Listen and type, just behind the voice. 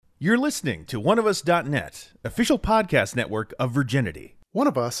You're listening to oneofus.net, official podcast network of Virginity. One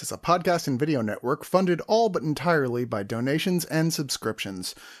of Us is a podcast and video network funded all but entirely by donations and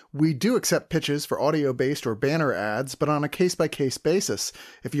subscriptions. We do accept pitches for audio-based or banner ads, but on a case-by-case basis.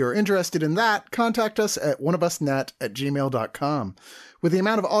 If you're interested in that, contact us at oneofusnet@gmail.com. With the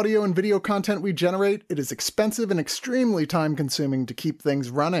amount of audio and video content we generate, it is expensive and extremely time-consuming to keep things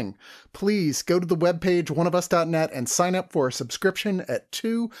running. Please go to the webpage oneofus.net and sign up for a subscription at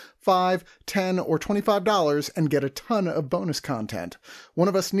 $2, $5, $10, or $25 and get a ton of bonus content. One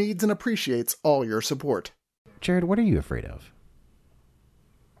of Us needs and appreciates all your support. Jared, what are you afraid of?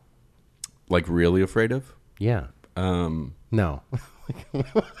 Like really afraid of? Yeah. No.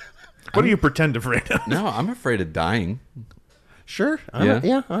 What do you pretend afraid of? No, I'm afraid of dying. Sure.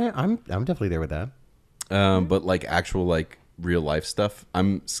 I'm definitely there with that. But like actual like real life stuff,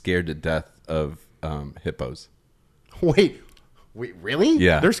 I'm scared to death of hippos. Wait, really?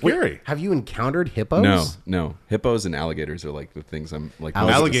 Yeah. They're scary. Have you encountered hippos? No. Hippos and alligators are like the things I'm like.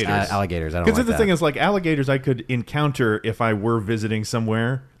 Alligators. Alligators. I don't like Because that. the thing is, like, alligators I could encounter if I were visiting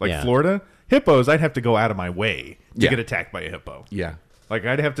somewhere, like Yeah. Florida. Hippos, I'd have to go out of my way to Yeah. get attacked by a hippo. Yeah. Like,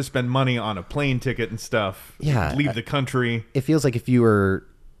 I'd have to spend money on a plane ticket and stuff. Yeah. Leave the country. It feels like if you were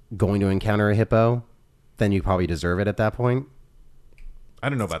going to encounter a hippo, then you probably deserve it at that point. I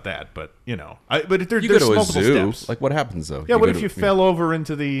don't know about that, but, you know. But You go there's to a multiple zoo. steps. Like what happens though? Yeah, You what go if to- you fell over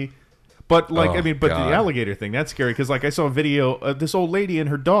into the... But, like, Oh, I mean, but God. the alligator thing, that's scary. Because, like, I saw a video of this old lady and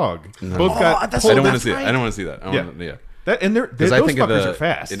her dog. Both got... that's- I don't want to that's see right. it. I don't want to see that. I don't wanna, yeah. That, and Because those I think of fuckers are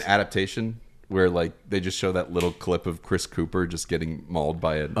fast. an adaptation where like they just show that little clip of Chris Cooper just getting mauled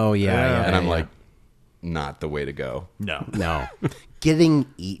by it. Oh, yeah. and I'm yeah. like, not the way to go. No. No. Getting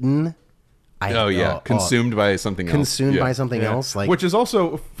eaten. Consumed by something else. Consumed Yeah. by something else. Like, Which is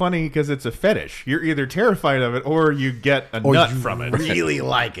also funny because it's a fetish. You're either terrified of it or you get a nut you from it. really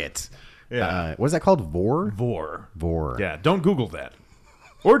like it. Yeah. What is that called? Vor? Vor. Yeah. Yeah, don't Google that.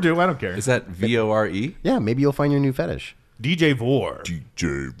 Or do, I don't care. Is that VORE? Yeah, maybe you'll find your new fetish. DJ Vor.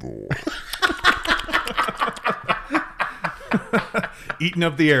 DJ Vor. Eating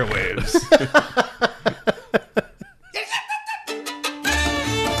up the airwaves.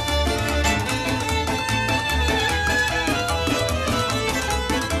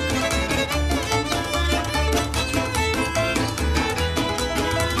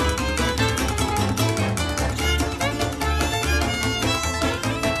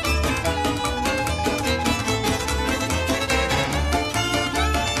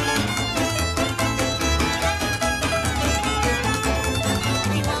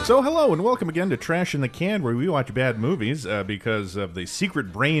 So hello and welcome again to Trash in the Can, where we watch bad movies because of the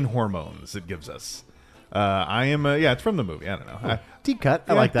secret brain hormones it gives us. It's from the movie. I don't know. Deep cut.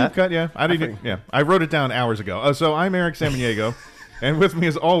 I like that. Deep cut, yeah. I wrote it down hours ago. So I'm Eric Samaniego, and with me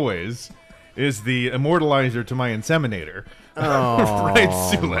as always is the Immortalizer to my inseminator, Oh, Right, my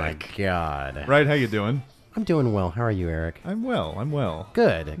Sulek. God. Right, how you doing? I'm doing well. How are you, Eric? I'm well.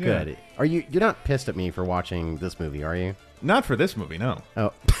 Good, Yeah. good. You're not pissed at me for watching this movie, are you? Not for this movie, no.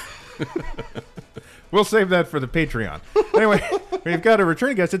 Oh. We'll save that for the Patreon. Anyway, we've got a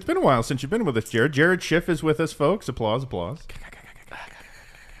returning guest. It's been a while since you've been with us, Jared. Jared Schiff is with us, folks. Applause.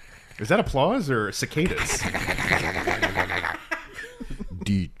 Is that applause or cicadas?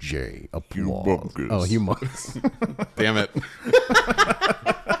 DJ applause. Oh, humongous. Damn it.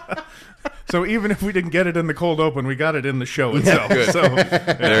 So even if we didn't get it in the cold open, we got it in the show itself. Good. So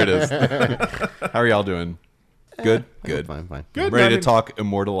There it is. How are y'all doing? Good? Good. Fine. good. Ready I to mean, talk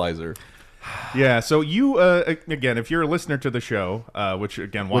Immortalizer. Yeah. So you again, if you're a listener to the show, which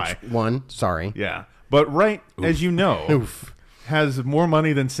again, why? Which one? Sorry. Yeah. But as you know, has more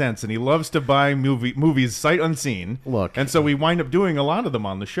money than sense, and he loves to buy movies sight unseen. Look. And so we wind up doing a lot of them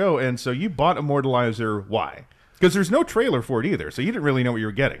on the show. And so you bought Immortalizer. Why? Because there's no trailer for it either, so you didn't really know what you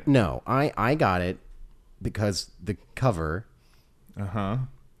were getting. No, I got it because the cover.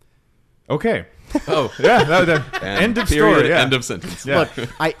 Okay. Oh. Yeah. And End of period, story. Yeah. End of sentence. Yeah.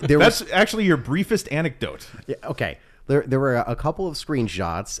 Look, That's actually your briefest anecdote. Yeah, okay. There were a couple of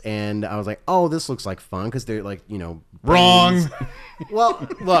screenshots, and I was like, "Oh, this looks like fun," because they're like, Wrong. Well,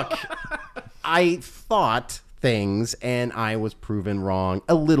 look, I thought things, and I was proven wrong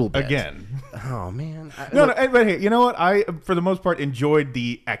a little bit. Again. Oh man. No, but hey, you know what? I, for the most part, enjoyed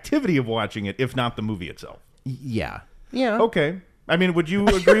the activity of watching it, if not the movie itself. Yeah. Yeah. Okay. I mean, would you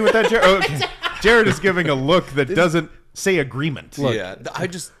agree with that, Jared? Okay. Jared is giving a look that doesn't say agreement. Yeah. I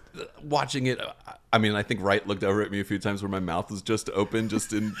just, watching it, I mean, I think Wright looked over at me a few times where my mouth was just open,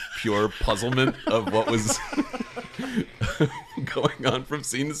 just in pure puzzlement of what was going on from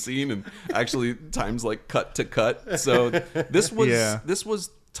scene to scene, and actually times like cut to cut. So this was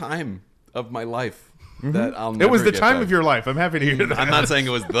time of my life that I'll never It was the get time back. of your life. I'm happy to hear that. I'm not saying it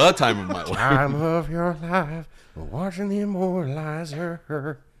was the time of my life. Time of your life, watching the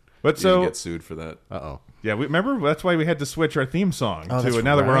Immortalizer. But You so get sued for that. Uh-oh. yeah, remember that's why we had to switch our theme song Oh, to. that's And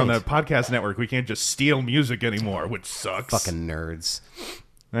now that we're on the right. podcast network, we can't just steal music anymore, which sucks. Fucking nerds.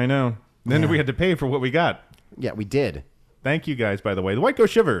 I know. Then Yeah. we had to pay for what we got. Yeah, we did. Thank you guys, by the way. The White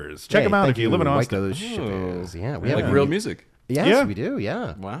Ghost Shivers. Check Hey, them out thank if you live in White Austin. Ghost Shivers. Yeah, we Like have real music. Yes, Yeah. we do.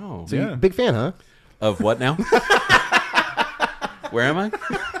 Yeah. Wow. So Yeah. you big fan, huh? Of what now? Where am I?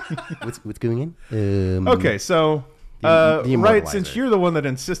 What's going in? Okay, so the right, Immortalizer. since you're the one that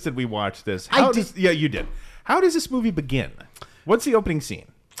insisted we watch this, how did- does yeah you did? How does this movie begin? What's the opening scene?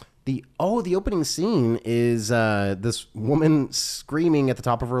 The opening scene is this woman screaming at the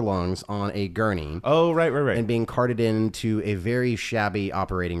top of her lungs on a gurney Oh, right. and being carted into a very shabby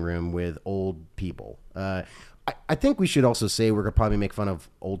operating room with old people. I think we should also say we're gonna probably make fun of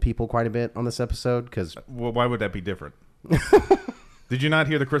old people quite a bit on this episode because Well, why would that be different? Did you not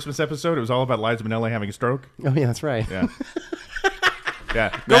hear the Christmas episode? It was all about Liza Minnelli having a stroke. oh yeah, that's right. Yeah. Yeah.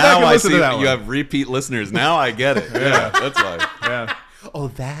 Go back Now and I listen see to that you one. have repeat listeners. Now I get it. Yeah, that's why. Yeah. Oh,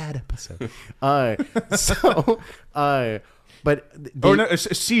 that episode. But Oh, no, a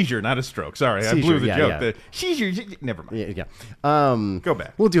seizure, not a stroke. Sorry, I blew Seizure, the yeah, joke. yeah. The seizure. Never mind. yeah. Go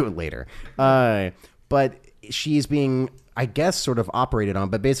back. We'll do it later. But she's being, I guess, sort of operated on.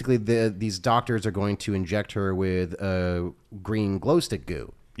 But basically, these doctors are going to inject her with green glow stick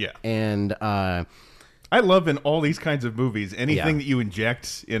goo. Yeah. And I love in all these kinds of movies, anything Yeah. that you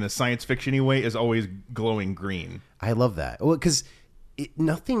inject in a science fiction-y way is always glowing green. I love that. Well, because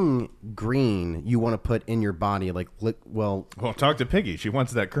nothing green you want to put in your body, well, Well, talk to Piggy. She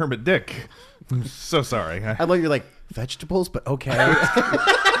wants that Kermit Dick. I'm so sorry. I love you're like vegetables, but okay.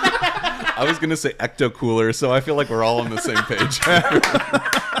 I was gonna say ecto cooler, so I feel like we're all on the same page.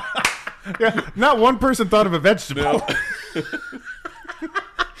 Yeah, not one person thought of a vegetable.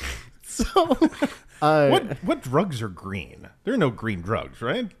 So, What drugs are green? There are no green drugs,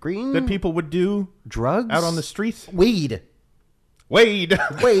 right? Green? that people would do drugs out on the streets. weed, Wade,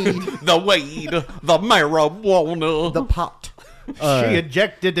 weed, The weed, the marijuana. the pot. she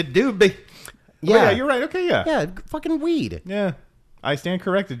ejected a doobie. Yeah. Oh, yeah, you're right. Okay, yeah. Yeah, fucking weed. Yeah. I stand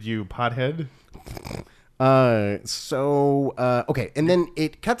corrected, you pothead. Okay, and then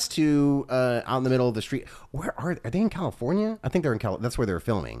it cuts to out in the middle of the street. Where are they in California? I think they're in California. That's where they're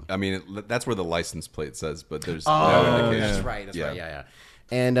filming. I mean, that's where the license plate says, but there's no indication. That's right. That's right. Yeah.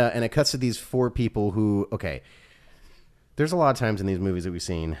 And it cuts to these four people who. Okay, there's a lot of times in these movies that we've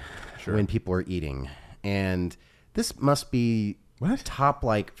seen when people are eating, and this must be top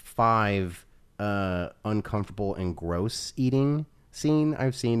like 5 uncomfortable and gross eating scene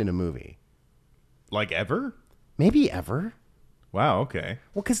I've seen in a movie. Like ever? Maybe ever. Wow, okay.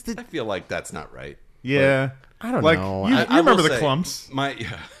 Well, because I feel like that's not right. Yeah. I don't like, know. You, I- you I will remember the say, clumps.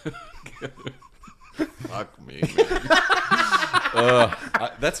 Fuck me, man.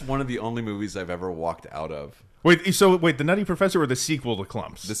 That's one of the only movies I've ever walked out of. Wait, the Nutty Professor or the sequel to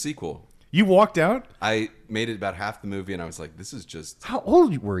Clumps? The sequel. You walked out? I made it about half the movie, and I was like, "This is just." How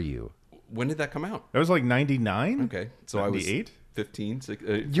old were you? When did that come out? That was like 99? Okay, so I was 98? 15,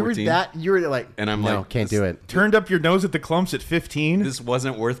 You were 14. you were like, And I'm no, like, can't this- do it. Turned up your nose at the Clumps at 15? This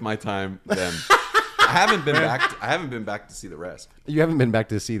wasn't worth my time then. I haven't been back to see the rest. You haven't been back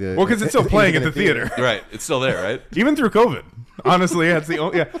to see the. Well, because it's still playing at the theater. Right, it's still there, right? Even through COVID. Honestly, that's the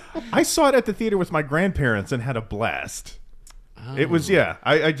only. Yeah, I saw it at the theater with my grandparents and had a blast. It was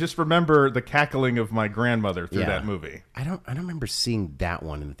I just remember the cackling of my grandmother through that movie. I don't remember seeing that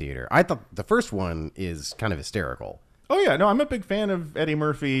one in the theater. I thought the first one is kind of hysterical. Oh yeah, no, I'm a big fan of Eddie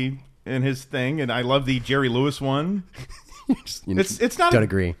Murphy and his thing, and I love the Jerry Lewis one. It's not. Don't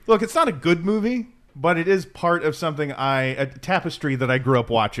agree. Look, it's not a good movie, but it is part of something a tapestry that I grew up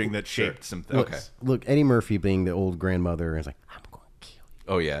watching that shaped some things. Okay. Look, Eddie Murphy being the old grandmother is like, I'm going to kill you.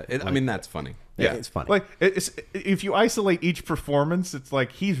 Oh yeah, I mean that's funny. Yeah, it's funny. Like if you isolate each performance, it's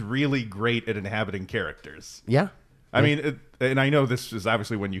like he's really great at inhabiting characters. Yeah. I mean, and I know this is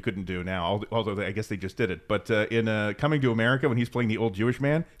obviously one you couldn't do now, although I guess they just did it. But in Coming to America, when he's playing the old Jewish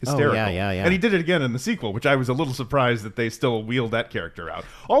man, hysterical. yeah. And he did it again in the sequel, which I was a little surprised that they still wheeled that character out.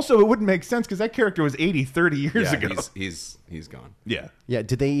 Also, it wouldn't make sense because that character was 30 years ago. He's gone. Yeah. Yeah.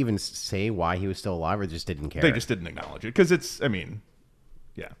 Did they even say why he was still alive, or just didn't care? They just didn't acknowledge it because it's, I mean,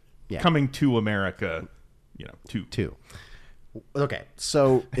 yeah. Coming to America, two. Okay,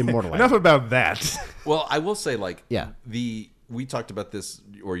 so Immortalizer. Enough about that. Well, I will say, like, Yeah. we talked about this,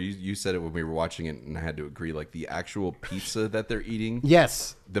 or you said it when we were watching it, and I had to agree. Like the actual pizza that they're eating,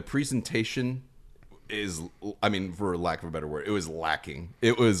 Yes. the presentation is, I mean, for lack of a better word, it was lacking.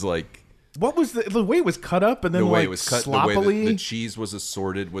 It was like, what was the way it was cut up and then the way like it was cut, sloppily? the way the cheese was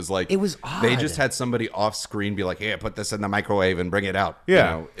assorted was like, It was odd. They just had somebody off screen be like, "Hey, put this in the microwave and bring it out." Yeah,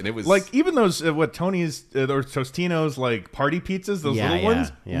 you know? And it was like even those Tony's or Tostino's like party pizzas, those little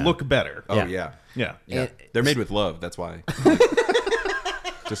ones look better. Oh yeah. They're made with love. That's why.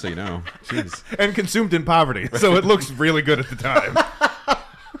 Just so you know, jeez. And consumed in poverty, so it looks really good at the time.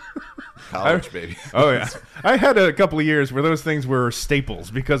 College, baby. Oh yeah, I had a couple of years where those things were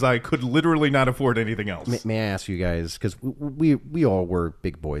staples because I could literally not afford anything else. May I ask you guys, because we all were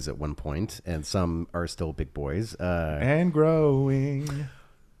big boys at one point, and some are still big boys. And growing.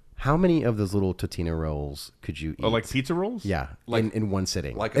 How many of those little Totino rolls could you eat? Oh, like pizza rolls? Yeah, Like- in one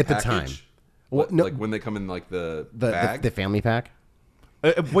sitting. Like a at package? the time. Well, no. like when they come in like the The bag? the family pack?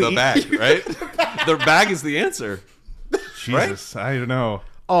 Wait, The bag, right? The bag is the answer. Jesus, I don't know.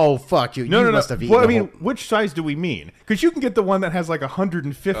 Oh, fuck you. No, you must have eaten Well, I the mean, whole- which size do we mean? Because you can get the one that has like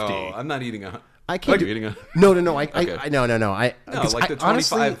 150. Oh, I'm not eating a. I can't. Are you eating a? No. Okay. No. I 'cause like the 25,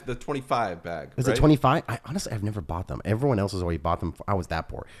 honestly, the 25 bag. is right? it 25? Honestly, I've never bought them. Everyone else has always bought them. I was that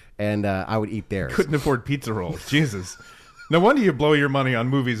poor, and I would eat theirs. Couldn't afford pizza rolls. Jesus. No wonder you blow your money on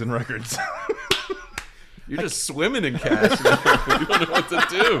movies and records. You're just swimming in cash. Now. You don't know what to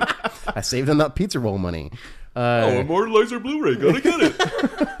do. I saved them that pizza roll money. Immortalizer Blu-ray. Gotta get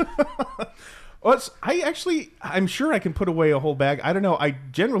it. Well, I'm sure I can put away a whole bag. I don't know. I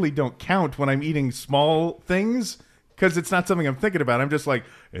generally don't count when I'm eating small things because it's not something I'm thinking about. I'm just like,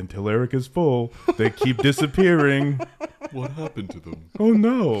 until Erica's full, they keep disappearing. What happened to them? Oh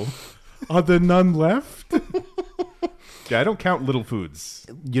no. Are there none left? Yeah, I don't count little foods.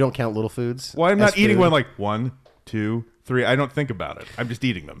 You don't count little foods? Well, I'm as not eating food? one like 1, 2, 3. I don't think about it. I'm just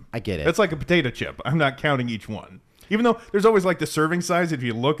eating them. I get it. It's like a potato chip. I'm not counting each one. Even though there's always like the serving size. If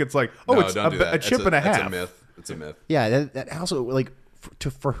you look, it's like, oh, No, it's don't do that. a chip and a half. It's a myth. It's a myth. Yeah, that also like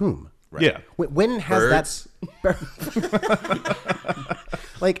for whom? Right. Yeah. When has that?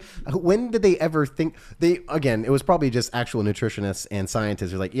 Like, when did they ever think Again, it was probably just actual nutritionists and scientists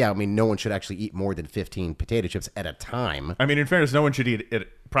who are like, yeah, I mean, no one should actually eat more than 15 potato chips at a time. I mean, in fairness, no one should eat it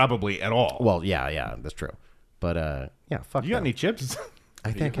probably at all. Well, yeah, that's true. But yeah, fuck. You got them. any chips?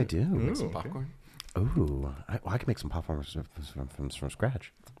 I think I do. Make some popcorn. Ooh, I can make some popcorn from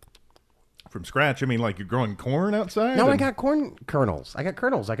scratch. From scratch? I mean, like you're growing corn outside? No, I And- got corn kernels. I can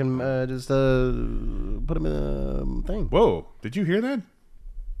just put them in a thing. Whoa, did you hear that?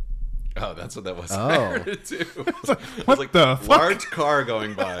 Oh, that's what that was. Oh. I heard it too. What the fuck? Large car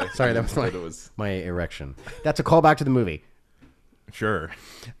going by. Sorry, that was But it was. my erection. That's a callback to the movie. Sure.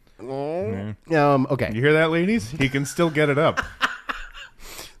 Okay. You hear that, ladies? He can still get it up.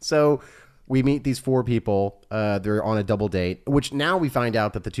 So we meet these four people. They're on a double date, which now we find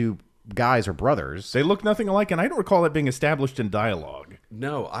out that the two guys are brothers. They look nothing alike, and I don't recall that being established in dialogue.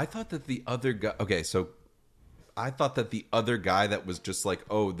 No, I thought that the other guy. Okay, so I thought that the other guy that was just like,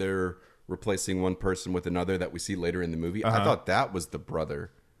 oh, they're replacing one person with another that we see later in the movie. I thought that was the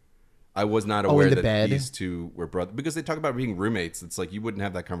brother. I was not aware in the that bed? these two were brothers because they talk about being roommates. It's like you wouldn't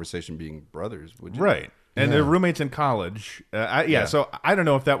have that conversation being brothers, would you? Right. And they're roommates in college. Yeah, so I don't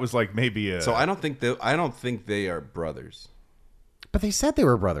know if that was like maybe a... So I don't think they are brothers. But they said they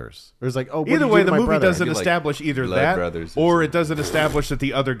were brothers. It was like, oh, what did Either you way, do to the my movie brother? doesn't Maybe, like, establish either blood that brothers or or it doesn't establish that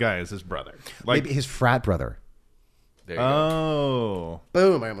the other guy is his brother. Like, Maybe his frat brother. There you go. oh.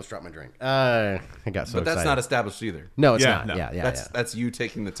 Boom! I almost dropped my drink. I got so But that's excited. not established either. No, it's Yeah, not. no. Yeah. That's you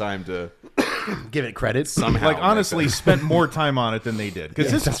taking the time to Give it credit. somehow. Like, make honestly, that- spent more time on it than they did.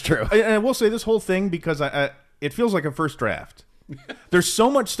 Because Yes, that's true. And I will say this whole thing because it feels like a first draft. There's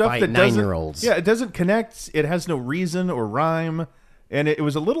so much stuff By that doesn't... 9-year-olds. Yeah, it doesn't connect. It has no reason or rhyme. And it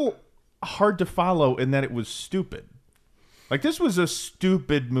was a little hard to follow in that it was stupid. Like, this was a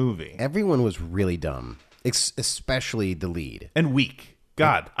stupid movie. Everyone was really dumb, especially the lead. And weak.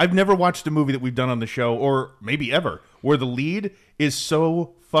 God, I've never watched a movie that we've done on the show, or maybe ever, where the lead is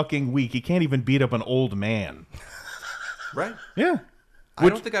so fucking weak. He can't even beat up an old man. right? Yeah. I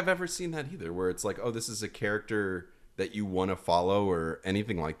don't think I've ever seen that either, where it's like, oh, this is a character that you want to follow or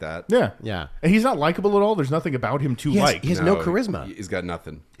anything like that. Yeah. Yeah. And he's not likable at all. There's nothing about him to like. He has no charisma. He's got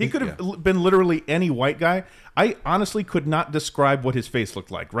nothing. He could have been literally any white guy. I honestly could not describe what his face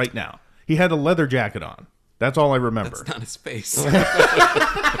looked like right now. He had a leather jacket on. That's all I remember. That's not his face.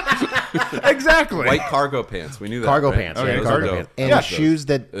 Exactly. White cargo pants. We knew that. Cargo right? pants. Okay, yeah, those cargo are dope. pants. And Yeah. shoes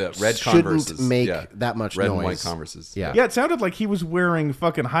that Red shouldn't Converses. make Yeah. that much Red noise. and white Converses. Yeah. Yeah, it sounded like he was wearing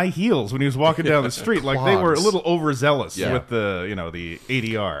fucking high heels when he was walking down the street. Like they were a Clogs. little overzealous Yeah. with the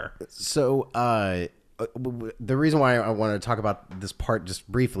ADR. So the reason why I wanted to talk about this part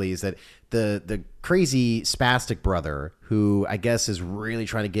just briefly is that the crazy spastic brother, who I guess is really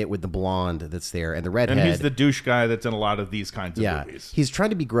trying to get with the blonde that's there, and the redhead. And he's the douche guy that's in a lot of these kinds of movies. He's trying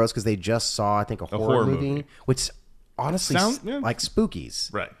to be gross because they just saw, I think, a horror movie, which honestly like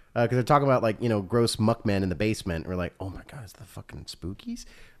Spookies. Right. Because they're talking about, like, gross muckmen in the basement. We're like, oh my God, it's the fucking Spookies?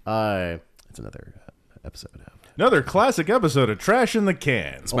 It's another episode of... Another classic episode of Trash in the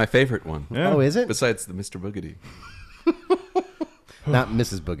Can. It's my favorite one. Yeah. Oh, is it? Besides the Mr. Boogedy. Not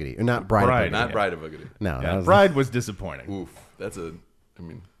Mrs. Boogedy. Or not Bride of Boogedy. Not Bride of Boogedy. No. Yeah, Bride was disappointing. Oof.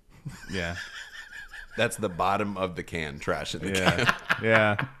 Yeah. That's the bottom of the can. Trash in the can.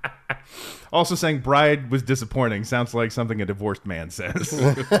 Yeah. Also saying Bride was disappointing sounds like something a divorced man says.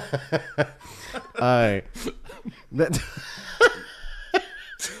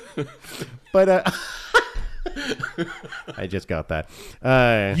 But I just got that.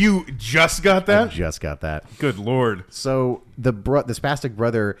 You just got that? I just got that. Good Lord. So the spastic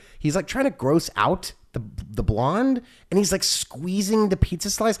brother, he's like trying to gross out the blonde, and he's like squeezing the pizza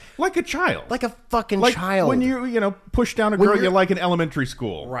slice Like a child. like a fucking Like child. when you push down a girl you like in elementary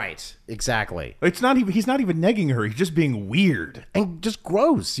school. Right, exactly. It's not even. He's not even negging her. He's just being weird. And just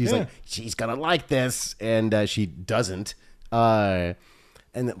gross. He's like, she's gonna like this, and she doesn't. And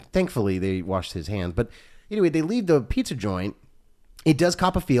thankfully they washed his hands. But anyway, they leave the pizza joint. It does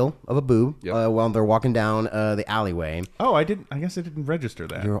cop a feel of a boob while they're walking down the alleyway. Oh, I didn't. I guess I didn't register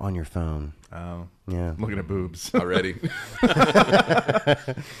that. You're on your phone. Oh, Yeah. looking at boobs Already.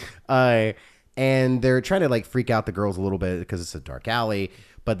 And they're trying to like freak out the girls a little bit because it's a dark alley.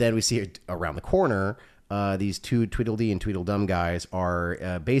 But then we see it around the corner. These two Tweedledee and Tweedledum guys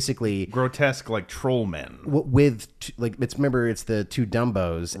are basically grotesque, like troll men. with remember it's the two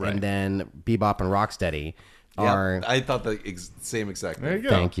Dumbos, Right. and then Bebop and Rocksteady Yeah, are. I thought the same exact There you thing. go.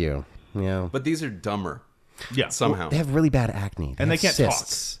 Thank you. Yeah, But these are dumber. Yeah. Somehow. they have really bad acne, And they have can't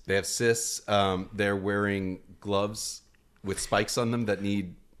cysts. They have cysts. They're wearing gloves with spikes on them that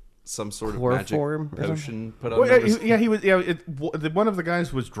need some sort of magic Chloroform or potion put on Well, them. yeah, he was. Yeah, one of the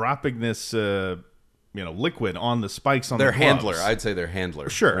guys was dropping this, liquid on the spikes on Their the gloves. handler. I'd say their handler.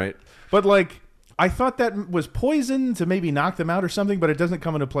 Sure, Right? But like, I thought that was poison to maybe knock them out or something, but it doesn't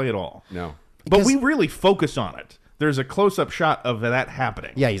come into play at all. No. But we really focus on it. There's a close-up shot of that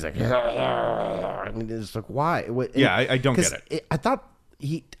happening. Yeah, he's like, and it's like, why? Yeah, I don't get it. I thought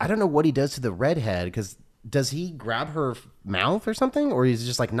I don't know what he does to the redhead, because does he grab her mouth or something, or he's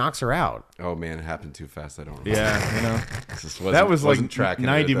just like knocks her out? Oh, man. It happened too fast. I don't remember. Yeah, Just that was like tracking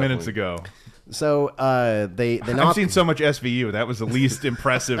 90 it at that minutes point. ago. So they I've knock. seen so much SVU. That was the least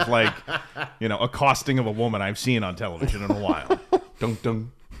impressive, accosting of a woman I've seen on television in a while. Dun,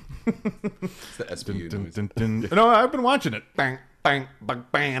 dun. It's the SBU noise. Dun, dun. No, I've been watching it. Bang, bang, bang,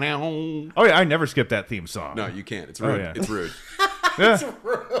 bang, ow. Oh yeah, I never skip that theme song. No, you can't. It's rude. yeah. It's rude. Yeah.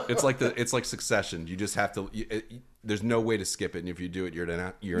 It's like Succession. You just have to. There's no way to skip it, and if you do it, you're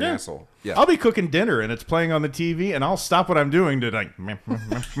an asshole. Yeah. I'll be cooking dinner and it's playing on the TV, and I'll stop what I'm doing to like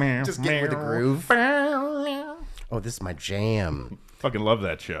Just get with the groove. Oh, this is my jam. Fucking love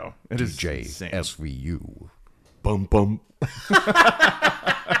that show. It is DJ insane. SVU. Bum bum.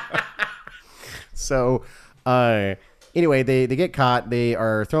 So, anyway, they get caught. They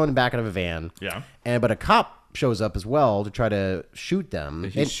are thrown in the back of a van. Yeah. But a cop shows up as well to try to shoot them.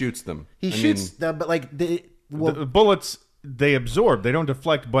 He And shoots them. He shoots them, but like The bullets they absorb, they don't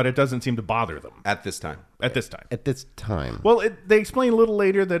deflect, but it doesn't seem to bother them at this time. at this time. at this time. Well, they explain a little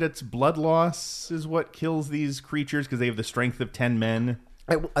later that it's blood loss is what kills these creatures because they have the strength of 10 men.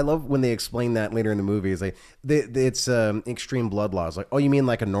 I love when they explain that later in the movie. It's like it's extreme blood loss. Like, oh, you mean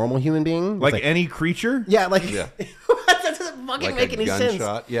like a normal human being? It's Like any creature? yeah, like Yeah. that doesn't fucking Like make a any sense.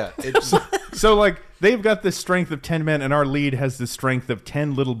 gunshot. Yeah. It's, So, like, they've got the strength of 10 men, and our lead has the strength of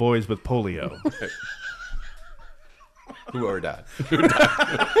 10 little boys with polio. who are died.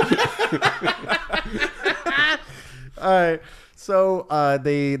 So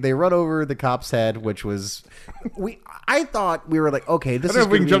they run over the cop's head, which was I thought we were like, okay, this I don't know is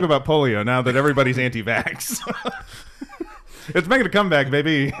if we can gonna joke about polio now that everybody's anti-vax. It's making a comeback,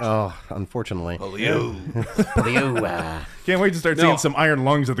 baby. Oh, unfortunately. Polio. Can't wait to start seeing some iron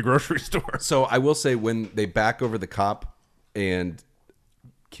lungs at the grocery store. So I will say, when they back over the cop and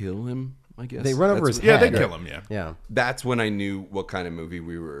kill him, I guess They run over his Yeah, head. they kill him, yeah. Yeah. That's when I knew what kind of movie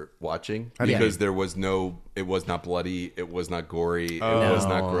we were watching, do you because mean? it was not bloody, it was not gory, it was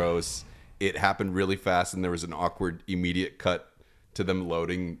not gross. It happened really fast, and there was an awkward immediate cut to them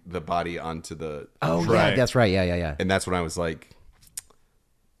loading the body onto the Oh, truck. yeah, that's right. Yeah. And that's when I was like,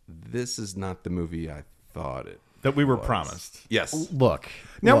 this is not the movie I thought it that we were promised. Yes. Look.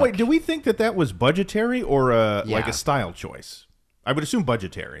 Now, look. wait, do we think that was budgetary or like a style choice? I would assume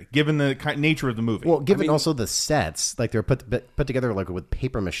budgetary, given the nature of the movie. Well, given also the sets, like they're put together like with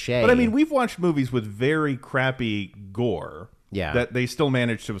paper mache. But I mean, we've watched movies with very crappy gore that they still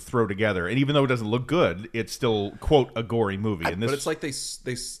manage to throw together. And even though it doesn't look good, it's still, quote, a gory movie. And but it's like they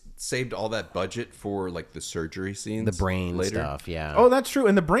saved all that budget for like the surgery scenes. The brain later. stuff, yeah. Oh, that's true.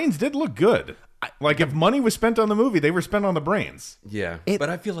 And the brains did look good. Like, if money was spent on the movie, they were spent on the brains. Yeah. But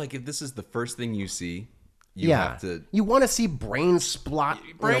I feel like if this is the first thing you see, you have to... You want to see brains plop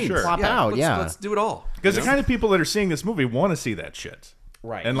out, Let's do it all. Because the kind of people that are seeing this movie want to see that shit.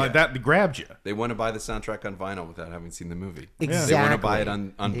 Right. And like that grabbed you. They want to buy the soundtrack on vinyl without having seen the movie. Exactly. They want to buy it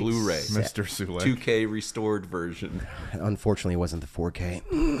on Blu-ray. Mr. Sulek. 2K restored version. Unfortunately, it wasn't the 4K.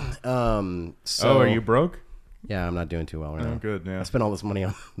 Are you broke? Yeah, I'm not doing too well right now. Good, yeah. I spent all this money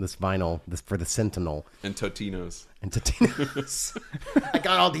on this vinyl for the Sentinel. And Totinos. And Totinos. I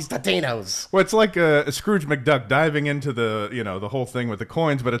got all these Totinos. Well, it's like a Scrooge McDuck diving into the whole thing with the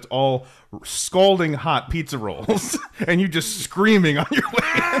coins, but it's all scalding hot pizza rolls, and you just screaming on your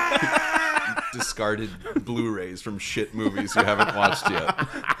way. Discarded Blu-rays from shit movies you haven't watched yet.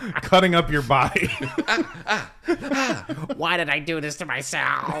 Cutting up your body. Why did I do this to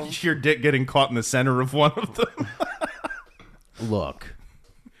myself? Your dick getting caught in the center of one of them. Look,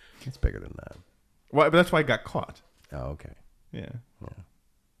 it's bigger than that. Well, but that's why I got caught. Oh, okay. Yeah.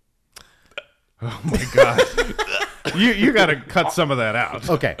 Oh my god. You got to cut some of that out.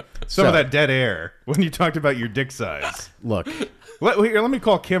 Okay. Some of that dead air when you talked about your dick size. Look. Let me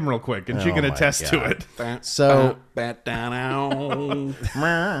call Kim real quick, and she can attest to it. So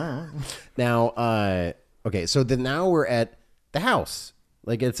now, okay. So now we're at the house.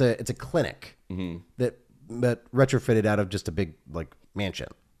 Like it's a clinic that retrofitted out of just a big like mansion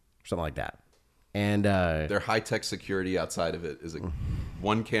or something like that. And their high-tech security outside of it is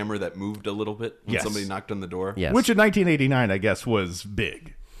one camera that moved a little bit when somebody knocked on the door. Yes. Which in 1989, I guess, was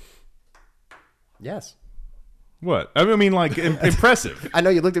big. Yes. What? I mean, like, impressive. I know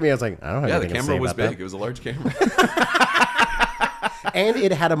you looked at me. I was like, I don't have Yeah, the anything to camera say was about big. It was a large camera. And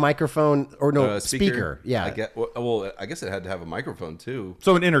it had a microphone or speaker. Yeah. I guess it had to have a microphone too.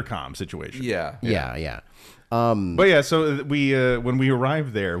 So an intercom situation. Yeah. But yeah, so we when we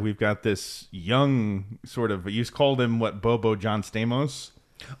arrived there, we've got this young sort of, you called him what, Bobo John Stamos?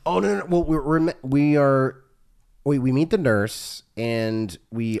 Oh no. Well, we meet the nurse, and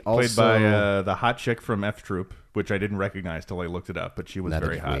we also played by the hot chick from F Troop, which I didn't recognize till I looked it up, but she was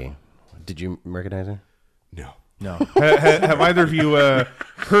very hot. Did you recognize her? No. Have either of you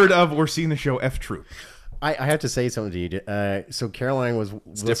heard of or seen the show F Troop? I have to say something to you. So Caroline was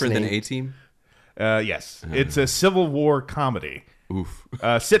Different than A-Team? Yes. It's a Civil War comedy. Oof.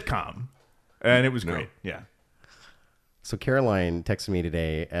 Sitcom. And it was great. Yeah. So Caroline texted me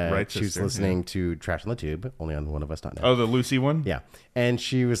today. Right, she was sister, listening to Trash on the Tube, only on One of Us.net. Oh, the Lucy one? Yeah. And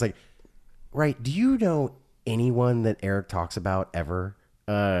she was like, right, do you know anyone that Eric talks about ever?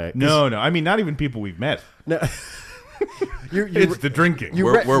 No. I mean, not even people we've met. No. It's the drinking.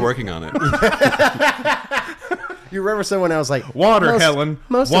 We're working on it. You remember someone else like water, Helen.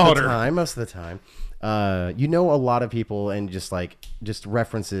 Most water. Most of the time. You know a lot of people and just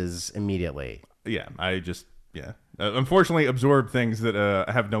references immediately. Yeah, unfortunately, absorb things that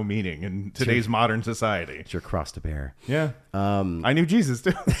have no meaning in today's modern society. It's your cross to bear. Yeah. I knew Jesus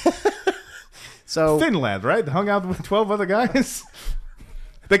too. So thin lad, right? Hung out with 12 other guys.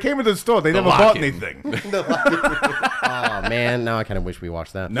 They came into the store. They never bought anything. Oh man, now I kind of wish we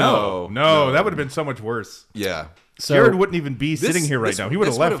watched that. No, that would have been so much worse. Yeah. So Jared wouldn't even be sitting here right now. He would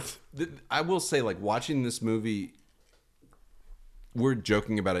have left. I will say, like, watching this movie, we're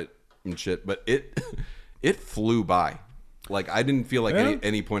joking about it and shit, but it flew by. Like, I didn't feel like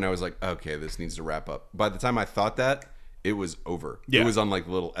any point I was like, okay, this needs to wrap up. By the time I thought that, it was over. Yeah. It was on like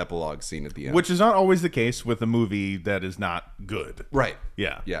the little epilogue scene at the end, which is not always the case with a movie that is not good. Right.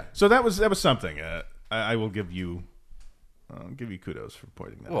 Yeah. Yeah. So that was something. I will give you kudos for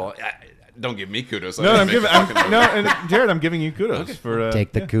pointing that out. Well, don't give me kudos. Jared, I'm giving you kudos for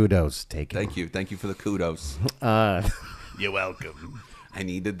take the kudos. Take it. Thank you for the kudos. You're welcome. I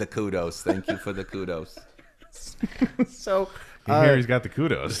needed the kudos. Thank you for the kudos. So here he's got the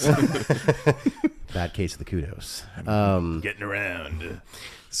kudos. Bad case of the kudos. Getting around.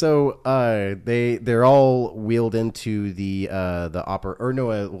 So they're all wheeled into the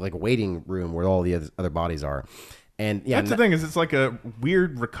waiting room where all the other bodies are. And yeah, that's the thing, is it's like a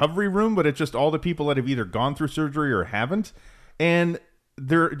weird recovery room, but it's just all the people that have either gone through surgery or haven't, and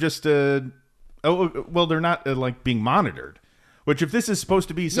they're just they're not like being monitored. Which, if this is supposed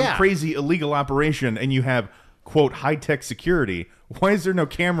to be some crazy illegal operation, and you have quote, high-tech security, why is there no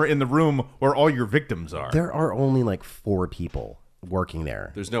camera in the room where all your victims are? There are only like 4 people working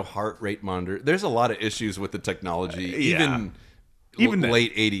there. There's no heart rate monitor. There's a lot of issues with the technology. Yeah. Even then.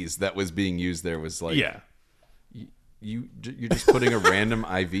 late 80s that was being used there was like, Yeah. you're just putting a random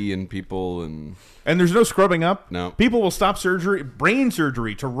IV in people and And there's no scrubbing up. No. People will stop brain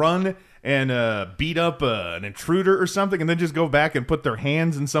surgery, to run and beat up an intruder or something, and then just go back and put their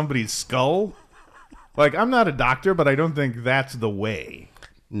hands in somebody's skull. Like, I'm not a doctor, but I don't think that's the way.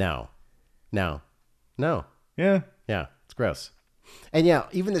 No. Yeah. Yeah, it's gross. And yeah,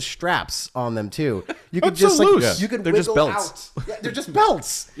 even the straps on them too. You could just so like loose. you could They're just wiggle belts. out. Yeah, they're just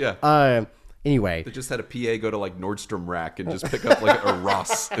belts. Yeah. Anyway, They just had a PA go to like Nordstrom Rack and just pick up like a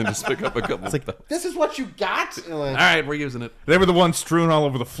Ross and just pick up a couple. It's like, this is what you got. And like, all right, we're using it. They were the ones strewn all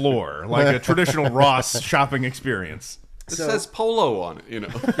over the floor, like a traditional Ross shopping experience. It says Polo on it,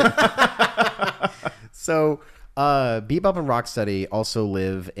 So, Bebop and Rocksteady also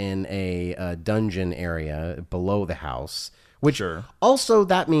live in a dungeon area below the house, which Sure. also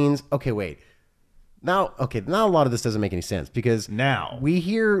that means now a lot of this doesn't make any sense because Now. we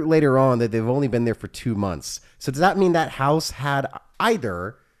hear later on that they've only been there for 2 months. So does that mean that house had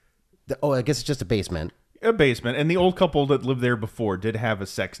either I guess it's just a basement. A basement, and the old couple that lived there before did have a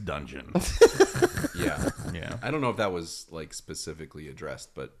sex dungeon. Yeah. Yeah. I don't know if that was like specifically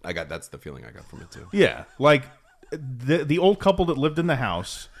addressed, but that's the feeling I got from it too. Yeah, like the old couple that lived in the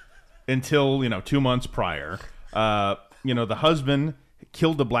house until 2 months prior. The husband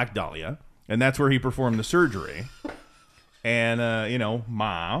killed the Black Dahlia, and that's where he performed the surgery. And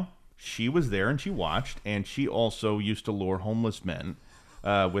Ma, she was there and she watched, and she also used to lure homeless men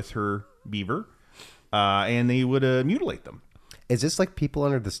with her beaver, and they would mutilate them. Is this like people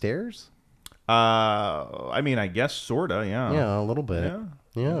under the stairs? I guess sorta, yeah. Yeah, a little bit.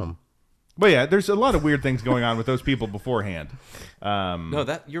 Yeah. But yeah, there's a lot of weird things going on with those people beforehand.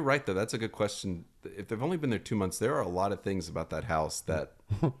 No, you're right though. That's a good question. If they've only been there 2 months, there are a lot of things about that house that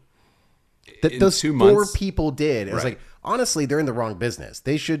Those 2 4 months people did. It's Right. like honestly, they're in the wrong business.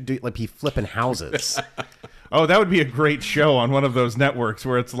 They should be flipping houses. Oh, that would be a great show on one of those networks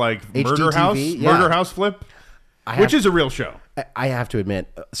where it's like HGTV? Yeah. Murder House Flip, which is a real show. I have to admit,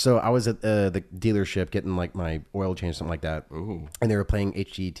 so I was at the dealership getting like my oil change, something like that, and they were playing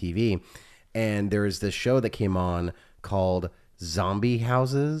HGTV, and there was this show that came on called Zombie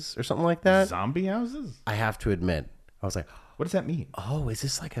Houses or something like that. Zombie houses? I have to admit, I was like, What does that mean? oh, is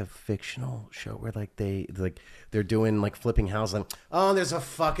this like a fictional show where they're doing like flipping houses? Like, oh, there's a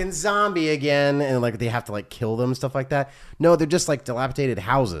fucking zombie again, and like they have to like kill them and stuff like that. No, they're just like dilapidated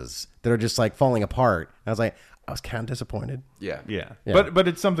houses that are just like falling apart. I was kind of disappointed. Yeah. Yeah. But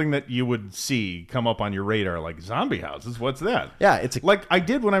it's something that you would see come up on your radar, like zombie houses. What's that? Yeah, it's like I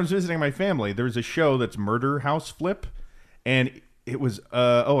did when I was visiting my family. There was a show that's Murder House Flip, and it was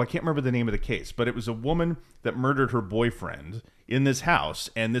I can't remember the name of the case, but it was a woman that murdered her boyfriend in this house,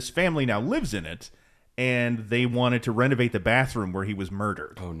 and this family now lives in it, and they wanted to renovate the bathroom where he was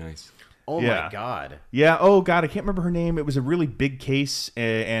murdered. Oh, nice. Oh Yeah. my god. Yeah. Oh God, I can't remember her name. It was a really big case,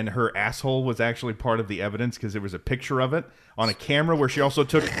 and her asshole was actually part of the evidence because there was a picture of it on a camera where she also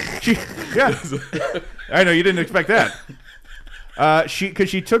took. Yeah. I know you didn't expect that. Because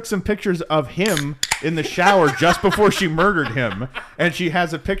she took some pictures of him in the shower just before she murdered him, and she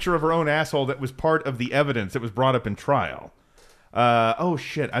has a picture of her own asshole that was part of the evidence that was brought up in trial. Oh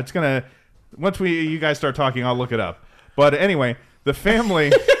shit! It's gonna once you guys start talking, I'll look it up. But anyway, the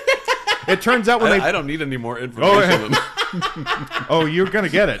family. It turns out when I don't need any more information. Oh, you're gonna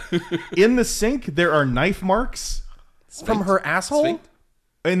get it. In the sink, there are knife marks From her asshole? Sphinx?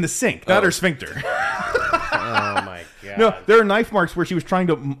 in the sink, not her sphincter. Oh my god. No, there are knife marks where she was trying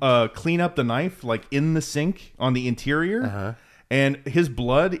to clean up the knife, like in the sink on the interior. And his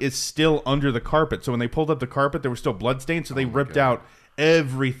blood is still under the carpet. So when they pulled up the carpet, there was still blood stains. So they ripped out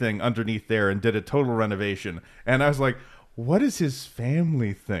everything underneath there and did a total renovation. And I was like, what does his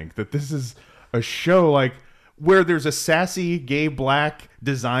family think? That this is a show like where there's a sassy gay black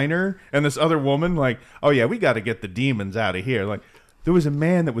designer and this other woman like, oh yeah, we got to get the demons out of here. Like there was a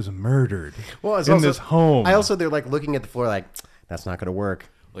man that was murdered in this home. They're like looking at the floor like, that's not going to work.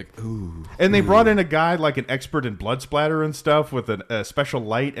 Like, ooh. And they brought in a guy like an expert in blood splatter and stuff with a special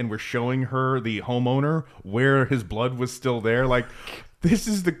light, and were showing her, the homeowner, where his blood was still there. Like,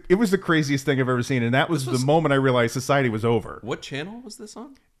 it was the craziest thing I've ever seen, and that was the moment I realized society was over. What channel was this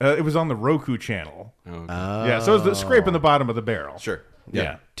on? It was on the Roku channel. Oh, okay. Yeah, so it was the scrape in the bottom of the barrel. Sure.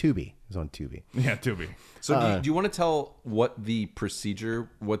 Yeah. Tubi. It was on Tubi. Yeah, Tubi. So do you want to tell what the procedure,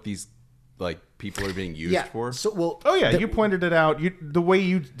 what these like people are being used for. So well. Oh yeah, you pointed it out. The way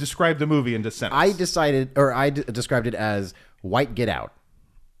you described the movie in sentence. I described it as white Get Out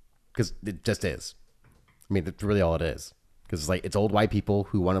because it just is. I mean, that's really all it is. Because it's old white people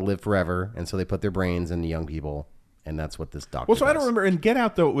who want to live forever, and so they put their brains into young people, and that's what this doctor. Well, so does. I don't remember in Get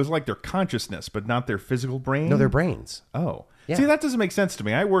Out though. It was like their consciousness, but not their physical brain. No, their brains. Oh, Yeah. See, that doesn't make sense to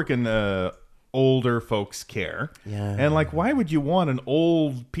me. I work in older folks' care, and like, why would you want an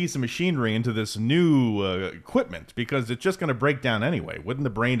old piece of machinery into this new equipment? Because it's just going to break down anyway. Wouldn't the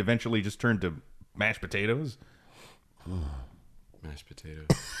brain eventually just turn to mashed potatoes? Mashed potatoes.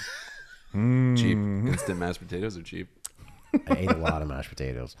 Cheap. Instant mashed potatoes are cheap. I ate a lot of mashed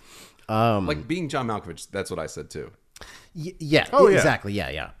potatoes. Like being John Malkovich, that's what I said too. Yeah. Oh, yeah. Exactly.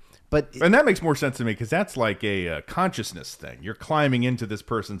 Yeah. But And that makes more sense to me because that's like a consciousness thing. You're climbing into this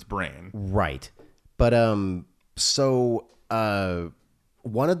person's brain. right. But so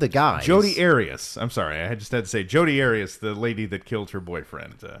one of the guys, Jodi Arias. I'm sorry, I just had to say Jodi Arias, the lady that killed her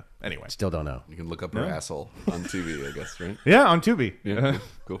boyfriend. Anyway, still don't know. You can look up her asshole on TV, I guess, right? yeah, on Tubi. Yeah,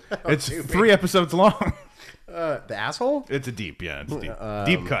 cool. It's 3 episodes long. The asshole. It's a deep, yeah, it's deep,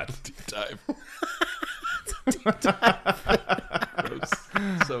 deep cut. Deep dive. Gross.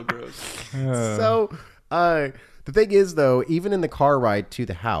 So gross. So the thing is, though, even in the car ride to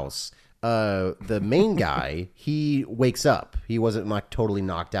the house, the main guy, he wakes up. He wasn't like totally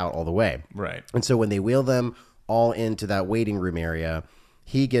knocked out all the way. Right. And so when they wheel them all into that waiting room area,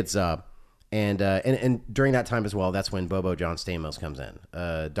 he gets up. And during that time as well, that's when Bobo John Stamos comes in,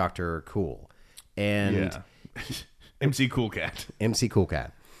 Dr. Cool. And Yeah. MC Cool Cat. MC Cool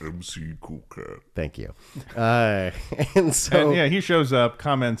Cat. MC Cool Cat. Thank you. And so... And yeah, he shows up,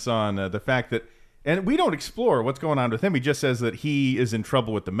 comments on the fact that, and we don't explore what's going on with him. He just says that he is in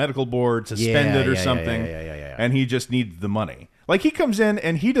trouble with the medical board, suspended or something, and he just needs the money. Like, he comes in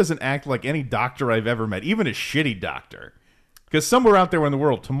and he doesn't act like any doctor I've ever met, even a shitty doctor. Because somewhere out there in the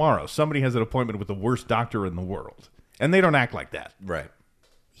world tomorrow, somebody has an appointment with the worst doctor in the world, and they don't act like that. Right.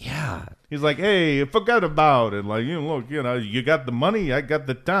 Yeah. He's like, hey, forget about it. Like, look, you got the money, I got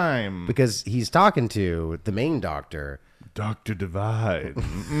the time. Because he's talking to the main doctor. Dr. Divide.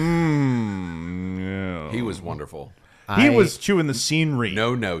 Yeah. He was wonderful. He was chewing the scenery.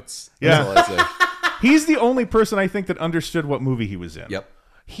 No notes. Yeah. That's all I say. He's the only person I think that understood what movie he was in. Yep.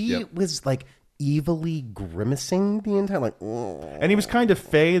 He was like evilly grimacing the entire And he was kind of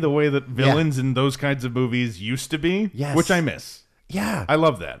fey the way that villains in those kinds of movies used to be, Yes. which I miss. Yeah. I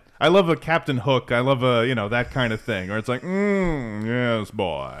love that. I love a Captain Hook. I love that kind of thing where it's like, yes,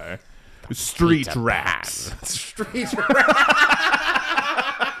 boy. Street rats. Street rat.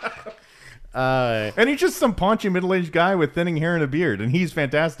 And he's just some paunchy middle-aged guy with thinning hair and a beard, and he's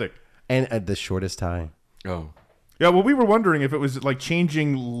fantastic. And the shortest tie. Oh. Yeah, well, we were wondering if it was like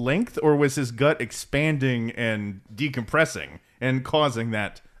changing length or was his gut expanding and decompressing and causing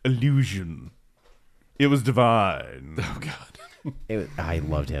that illusion. It was divine. Oh, God. I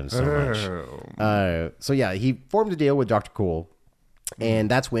loved him so much. So yeah, he formed a deal with Dr. Cool,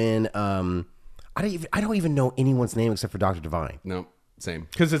 and that's when I don't even know anyone's name except for Dr. Divine. No, same.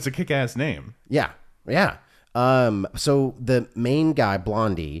 Because it's a kick-ass name. Yeah. So the main guy,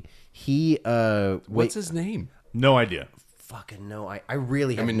 Blondie, he What's his name? No idea. fucking no. I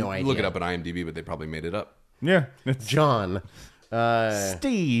really have no idea. Look it up on IMDb, but they probably made it up. Yeah. It's John.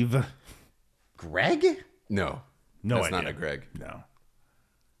 Steve. Greg? No. No That's idea. not a Greg. No.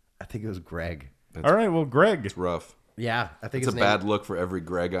 I think it was Greg. All right, well, Greg. It's rough. Yeah, I think It's a bad look for every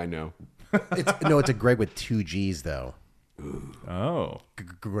Greg I know. It's a Greg with 2 G's though. Oh.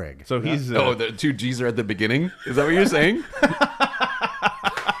 Greg. So he's... The 2 G's are at the beginning? Is that what you're saying?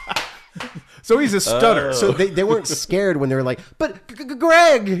 So he's a stutter. So they weren't scared when they were like, but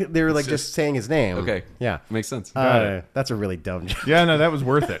Greg. They were like just saying his name. Okay. Yeah. Makes sense. That's a really dumb joke. Yeah, no, that was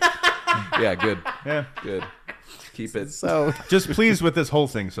worth it. Yeah, good. Yeah. Good. Keep it. So Just pleased with this whole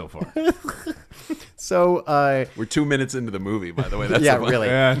thing so far. We're 2 minutes into the movie, by the way. That's yeah, the one. really.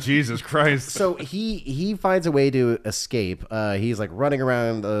 Yeah, Jesus Christ. So he finds a way to escape. He's like running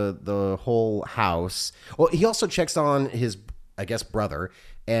around the whole house. Well, he also checks on his, I guess, brother,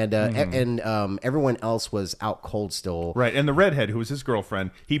 and everyone else was out cold still. Right, and the redhead, who was his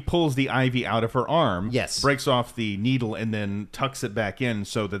girlfriend, he pulls the ivy out of her arm, Yes. breaks off the needle, and then tucks it back in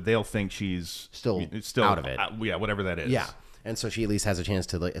so that they'll think she's Still out of it. Yeah, whatever that is. Yeah, and so she at least has a chance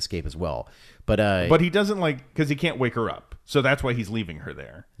to like, escape as well. But he doesn't because he can't wake her up, so that's why he's leaving her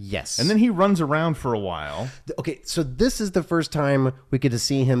there. yes, And then he runs around for a while. okay, so this is the first time we get to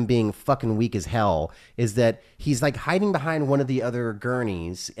see him being fucking weak as hell. Is that he's like hiding behind one of the other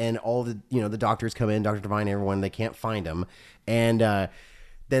gurneys, and all the the doctors come in, Dr. Divine, everyone, they can't find him, and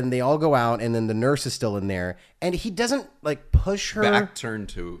then they all go out, and then the nurse is still in there, and he doesn't like push her Back turned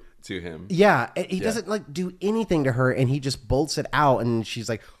to him. Yeah, and he doesn't like do anything to her, and he just bolts it out, and she's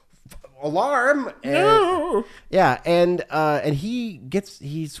like, "Alarm!" And, No. yeah, and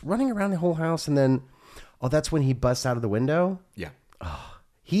he's running around the whole house, and then that's when he busts out of the window. Yeah.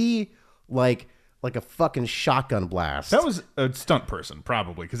 He like a fucking shotgun blast. That was a stunt person,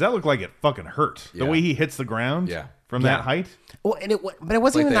 probably, because that looked like it fucking hurt. The Yeah. way he hits the ground from that height. Well, and but it wasn't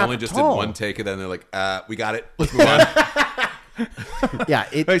Like even they that only just tall. did one take, and then they're like, we got it. Let's move on. Yeah,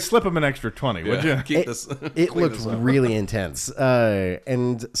 Hey, slip him an extra 20, would you? Keep this. it clean looked this up. really intense.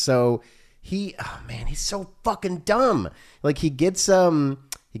 And so he's so fucking dumb. Like he gets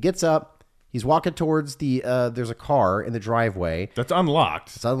up, he's walking towards the there's a car in the driveway. That's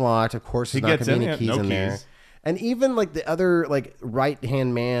unlocked. It's unlocked. Of course, there's not gets gonna be in, any keys no in there. keys. And even like the other like right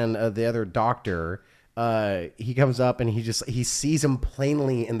hand man, the other doctor, he comes up and he sees him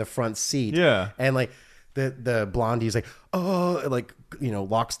plainly in the front seat. Yeah. And like the blondie's like, oh, like,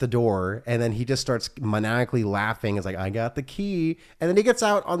 locks the door, and then he just starts maniacally laughing. It's like, I got the key. And then he gets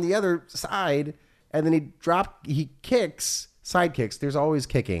out on the other side, and then he kicks, side kicks. There's always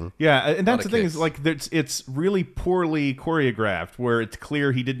kicking. Yeah, and that's the of thing kicks. is like it's really poorly choreographed where it's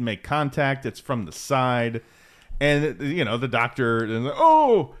clear he didn't make contact. It's from the side. And, the doctor,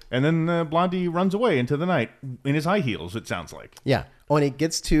 and then Blondie runs away into the night in his high heels, it sounds like. Yeah. When it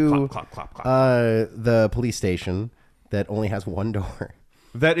gets to Clop, clop, clop. the police station that only has one door.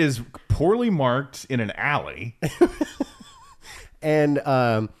 That is poorly marked in an alley. And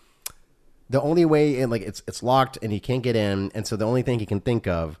the only way in, like, it's locked and he can't get in, and so the only thing he can think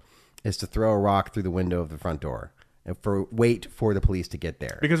of is to throw a rock through the window of the front door and wait for the police to get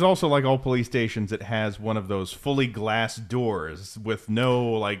there. Because also, like all police stations, it has one of those fully glass doors with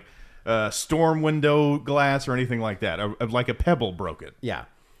no, like, storm window glass or anything like that. Like a pebble broke it. Yeah.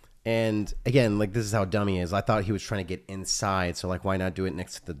 And again, like, this is how dumb he is. I thought he was trying to get inside, so like, why not do it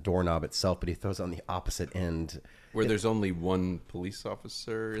next to the doorknob itself? But he throws it on the opposite end. Where there's only one police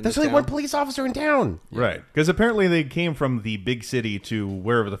officer in There's this only town? one police officer in town. Right. Because apparently they came from the big city to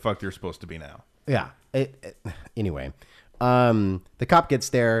wherever the fuck they're supposed to be now. Yeah. Anyway, the cop gets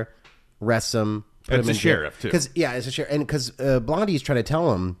there, arrests him. It's a sheriff, too. It's a sheriff. And because Blondie's trying to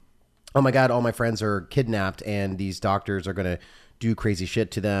tell him, oh my God, all my friends are kidnapped and these doctors are going to do crazy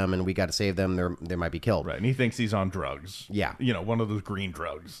shit to them and we got to save them. They might be killed. Right. And he thinks he's on drugs. Yeah. One of those green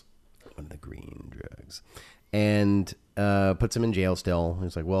drugs. One of the green drugs. And puts him in jail still.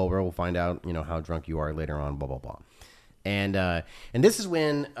 He's like, well, we'll find out, how drunk you are later on, blah, blah, blah. And this is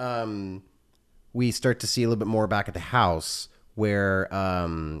when we start to see a little bit more back at the house where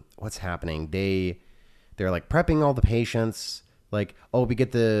what's happening. They're like prepping all the patients. Like, we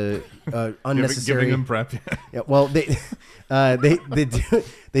get the unnecessary Giving him prep. Yeah, well, they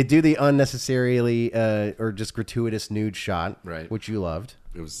do the unnecessarily or just gratuitous nude shot, Right. which you loved.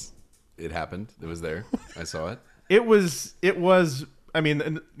 It happened. It was there. I saw it. It was. I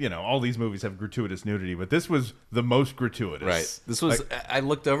mean, all these movies have gratuitous nudity, but this was the most gratuitous. Right. This was. I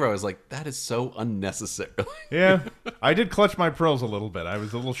looked over. I was like, that is so unnecessary. Yeah, I did clutch my pearls a little bit. I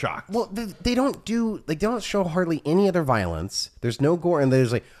was a little shocked. Well, they don't show hardly any other violence. There's no gore, and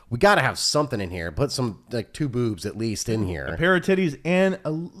there's like, we got to have something in here. Put some like two boobs at least in here. A pair of titties and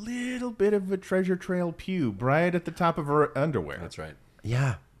a little bit of a treasure trail pube right at the top of her underwear. That's right.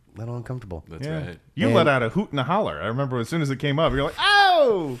 Yeah, a little uncomfortable. That's Yeah. right. You let out a hoot and a holler. I remember as soon as it came up, you're like,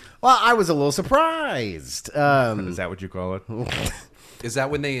 "Oh!" Well, I was a little surprised. Is that what you call it? Is that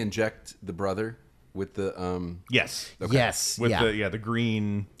when they inject the brother with the Yes. Yes, With yeah. the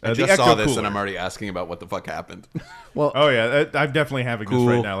green. I the just saw ecto this cooler. and I'm already asking about what the fuck happened. Well, Oh yeah, I'm definitely having Cool.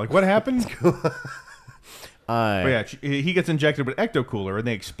 this right now. Like, what happened? But yeah, he gets injected with ecto cooler, and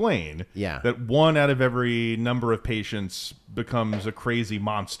they explain that one out of every number of patients becomes a crazy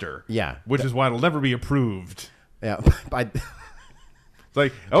monster. Yeah. which is why it'll never be approved. yeah. By It's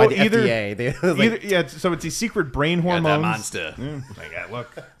like, the either, FDA, they- like- yeah. So it's these secret brain hormones. that monster. Like, yeah,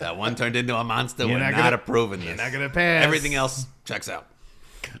 look, That one turned into a monster. You're We're not not, gonna- approving this. you're not gonna pass. Everything else checks out.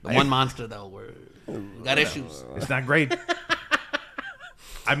 The one monster, though, we got issues. it's not great.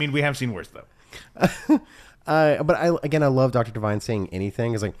 I mean, we have seen worse though. But I love Dr. Divine saying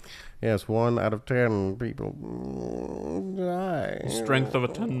anything. It's like, yes, 1 out of 10 people die. Strength of a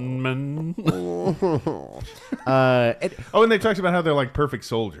 10 men. And they talked about how they're like perfect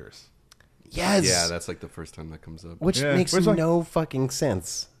soldiers. Yes. Yeah, that's like the first time that comes up. Which Yeah, makes which, like- no fucking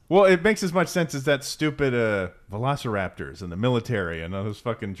sense. Well, it makes as much sense as that stupid velociraptors and the military and those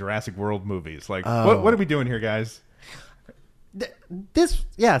fucking Jurassic World movies. Like, what are we doing here, guys?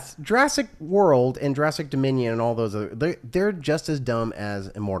 Jurassic World and Jurassic Dominion and all those other, they're just as dumb as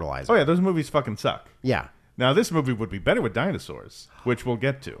Immortalizer. Oh yeah, those movies fucking suck. Yeah. Now this movie would be better with dinosaurs, which we'll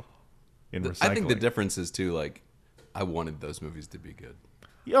get to in recycling. I think the difference is too, like, I wanted those movies to be good.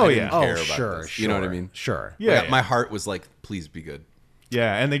 Oh I yeah. didn't care Oh, about sure, this. You know what I mean? Sure. Yeah, Like, my heart was like, please be good.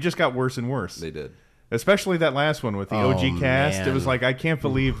 Yeah, and they just got worse and worse. They did. Especially that last one with the OG cast. man. It was like, I can't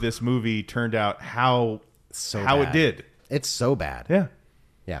believe this movie turned out how bad. it did. It's so bad. Yeah.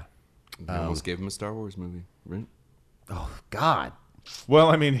 Yeah. They almost gave him a Star Wars movie, right? Oh, God. Well,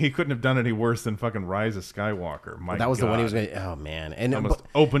 I mean, he couldn't have done any worse than fucking Rise of Skywalker. My That was the one he was God. going to... Oh, man. And Almost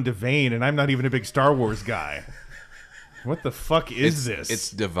opened a vein, and I'm not even a big Star Wars guy. What the fuck is this?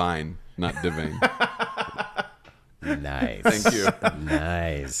 It's divine, not divine. Nice. Thank you.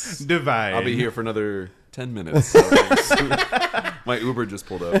 Nice. divine. I'll be here for another 10 minutes. So my Uber just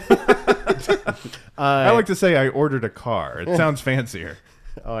pulled up. I like to say I ordered a car. It sounds fancier.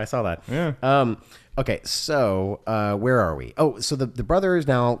 Oh, I saw that. Yeah. Okay, so where are we? Oh, so the brother is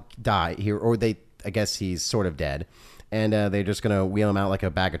now died here, or I guess he's sort of dead, and they're just gonna wheel him out like a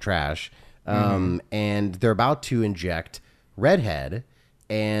bag of trash. And they're about to inject Redhead,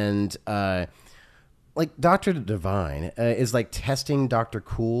 and like Dr. Divine is like testing Dr.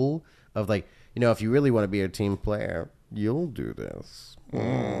 Cool of like, if you really want to be a team player, you'll do this.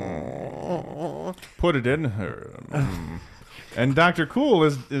 Put it in her. And Dr. Cool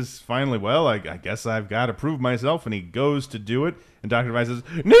is finally, well, I guess I've got to prove myself, and he goes to do it, and Dr. Divine says,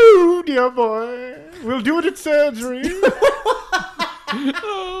 no, dear boy, we'll do it at surgery.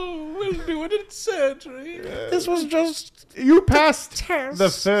 Oh, we'll do it in surgery. This was just You passed the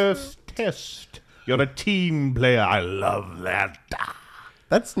first test. You're a team player. I love that.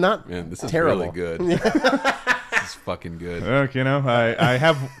 that's not Man, this is terrible. really good. This is fucking good. Look, I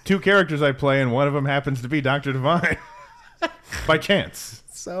have two characters I play, and one of them happens to be Dr. Divine. By chance.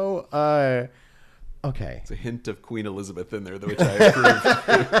 So, okay. It's a hint of Queen Elizabeth in there, which I approve.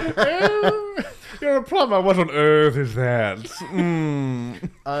 You're a plumber. What on earth is that?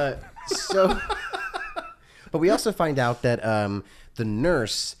 So, but we also find out that the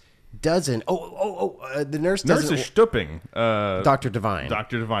nurse doesn't. The nurse doesn't. Nurse is Stupping. Dr. Divine.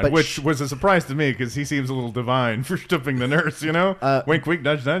 Dr. Divine, But which was a surprise to me because he seems a little divine for Stupping the nurse, wink, wink,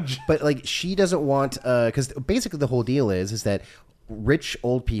 nudge, nudge. But like she doesn't want because basically the whole deal is that rich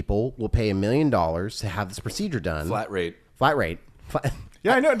old people will pay $1 million to have this procedure done. Flat rate. Flat rate.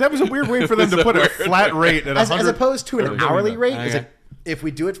 Yeah, I know. That was a weird way for them to put a flat rate at As 100. opposed to an hourly rate. It's Okay. like, if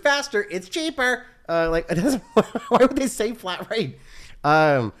we do it faster, it's cheaper. Like it doesn't. Why would they say flat rate?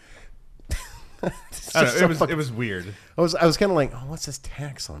 It's I just don't know, so it was weird. I was kind of like, oh, what's this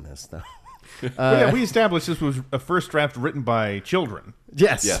tax on this though? But yeah, we established this was a first draft written by children.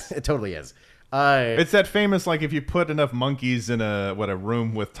 Yes, Yes. it totally is. It's that famous, like, if you put enough monkeys in a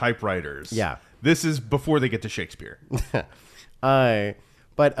room with typewriters. Yeah. This is before they get to Shakespeare.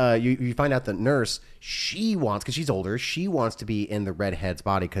 But you find out the nurse, she wants, because she's older, she wants to be in the redhead's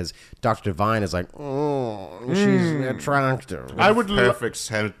body because Dr. Divine is like, she's attractive. I would Perfect.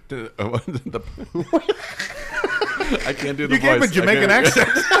 I can't do the You voice. gave a Jamaican I can't- accent.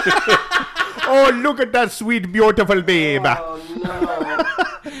 Oh, look at that sweet, beautiful babe.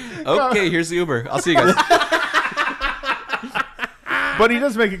 Okay, here's the Uber. I'll see you guys. But he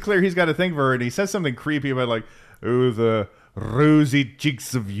does make it clear he's got a thing for her, and he says something creepy about, like, oh, the rosy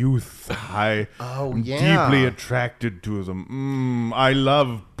cheeks of youth. I am yeah. deeply attracted to them. I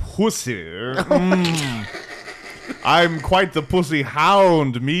love pussy. I'm quite the pussy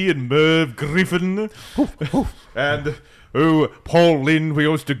hound, me and Merv Griffin. And, Paul Lynn, we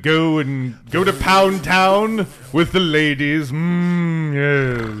used to go to Pound Town with the ladies.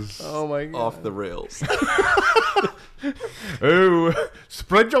 Yes. Oh my God. Off the rails. Oh,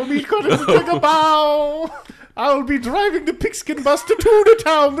 spread your meat cutters and take a bow. I'll be driving the pigskin bus to Tuna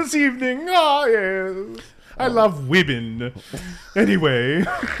Town this evening. Ah, yes. I love women. Anyway,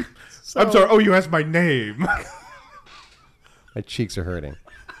 I'm sorry. Oh, you asked my name. My cheeks are hurting.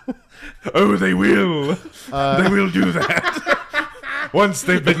 Oh, they will. They will do that. Once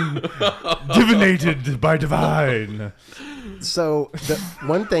they've been divinated by divine. So the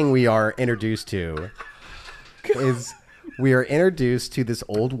one thing we are introduced to is we are introduced to this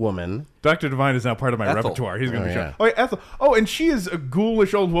old woman. Dr. Divine is now part of my Ethel. repertoire. He's going to be yeah. shown. Oh, yeah, Ethel. Oh, and she is a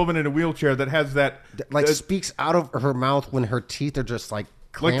ghoulish old woman in a wheelchair that has that Like speaks out of her mouth when her teeth are just like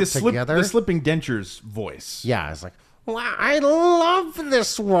clamped the together. the slipping dentures voice. Yeah, it's like, well, I love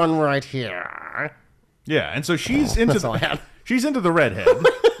this one right here. Yeah, and so she's into That's all I had. she's into the redhead.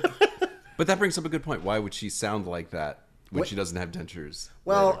 But that brings up a good point. Why would she sound like that when she doesn't have dentures?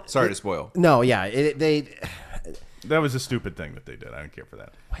 Well, later? Sorry to spoil. No, yeah, That was a stupid thing that they did. I don't care for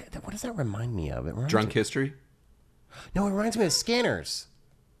that. What does that remind me of? Drunk History? No, it reminds me of Scanners.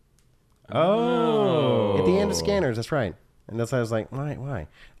 Oh. At the end of Scanners, that's right. And that's why I was like, why?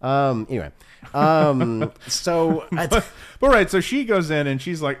 Anyway. So... But right, so she goes in and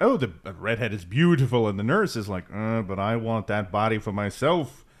she's like, oh, the redhead is beautiful. And the nurse is like, but I want that body for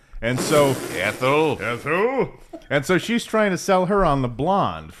myself. And so... Ethel. And so she's trying to sell her on the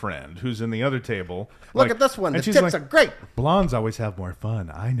blonde friend who's in the other table. Look at this one. The tits are great. Blondes always have more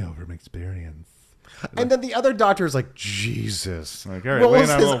fun. I know from experience. And then the other doctor is like, Jesus. Like, all right, rolls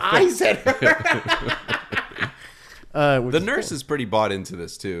his eyes at her. The nurse is pretty bought into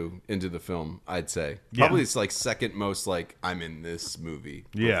this too, into the film. I'd say probably it's like second most like I'm in this movie.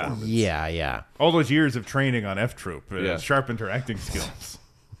 Yeah. All those years of training on F Troop sharpened her acting skills.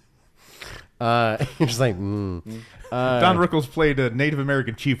 You're just like, Don Rickles played a Native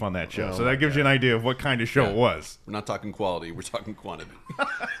American chief on that show, so that gives you an idea of what kind of show it was. We're not talking quality; we're talking quantity.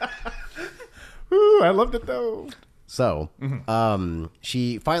 Ooh, I loved it though. So,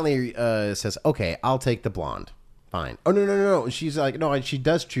 she finally says, "Okay, I'll take the blonde." Fine. Oh no. She's like, no. She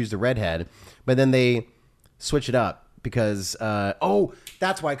does choose the redhead, but then they switch it up because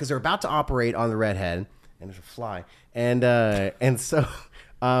that's why, because they're about to operate on the redhead and there's a fly, and so,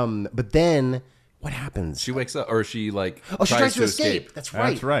 but then what happens? She wakes up, or she like she tries to escape. That's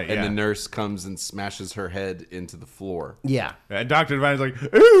right. That's right. And the nurse comes and smashes her head into the floor. Yeah. And Dr. Divine's like,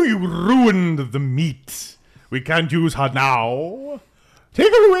 oh, you ruined the meat. We can't use her now. Take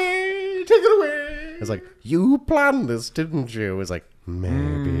it away. Take it away. It's like, you planned this, didn't you? It's like,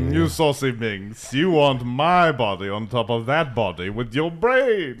 maybe. You saucy minx. You want my body on top of that body with your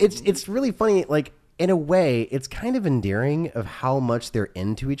brain. It's really funny. Like, in a way, it's kind of endearing of how much they're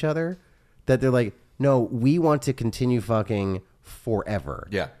into each other. That they're like, no, we want to continue fucking forever.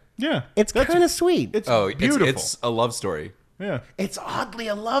 Yeah. Yeah. It's kind of sweet. It's beautiful. It's a love story. Yeah. It's oddly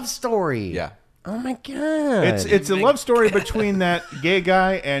a love story. Yeah. Oh my God. It's a love story between that gay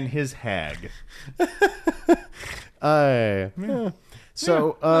guy and his hag.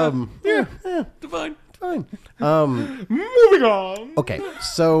 So, Divine. fine. Moving on. Okay,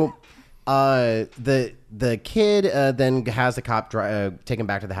 so the kid then has the cop take him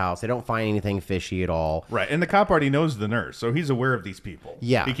back to the house. They don't find anything fishy at all. Right, and the cop already knows the nurse, so he's aware of these people.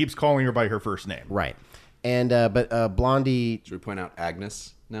 Yeah. He keeps calling her by her first name. Right, and but Blondie. Should we point out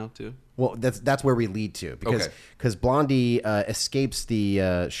Agnes now too? Well, that's where we lead to because Blondie escapes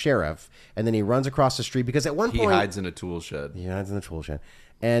the sheriff and then he runs across the street because at one point he hides in a tool shed. He hides in the tool shed,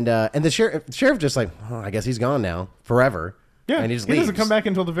 and the sheriff just like, oh, I guess he's gone now forever. Yeah, and he just he leaves. doesn't come back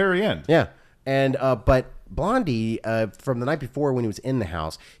until the very end. Yeah, and but Blondie from the night before when he was in the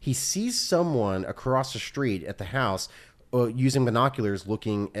house, he sees someone across the street at the house using binoculars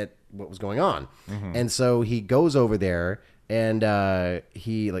looking at what was going on, and so he goes over there. And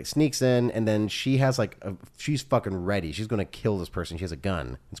he like sneaks in, and then she has like she's fucking ready. She's gonna kill this person. She has a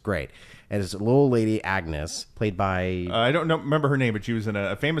gun. It's great. And it's a little lady, Agnes, played by I don't remember her name, but she was in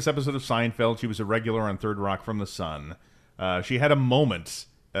a famous episode of Seinfeld. She was a regular on Third Rock from the Sun. She had a moment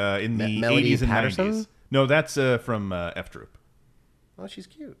in the Melody 80s and Patterson? 90s. No, that's from F Troop. Oh, she's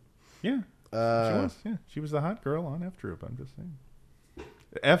cute. Yeah, she was. Yeah, she was the hot girl on F Troop. I'm just saying.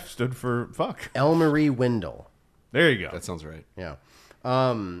 F stood for fuck. Elle Marie Wendell. There you go. That sounds right. Yeah.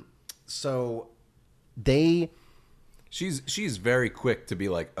 So they. She's very quick to be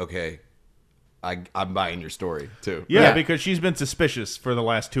like, okay, I'm buying your story too. Yeah, because she's been suspicious for the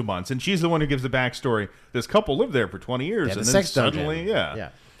last 2 months, and she's the one who gives the backstory. This couple lived there for 20 years, Yeah, the and then sex dungeon. suddenly, yeah,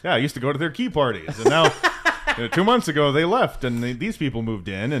 I used to go to their key parties, and now 2 months ago they left, and these people moved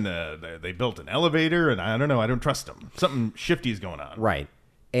in, and they built an elevator, and I don't know, I don't trust them. Something shifty's going on. Right.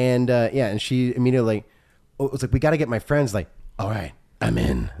 And and she immediately was like, we got to get my friends. Like, all right, I'm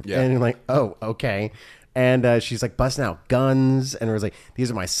in. Yeah. And you're like, oh, okay. And she's like busting out guns, and it was like,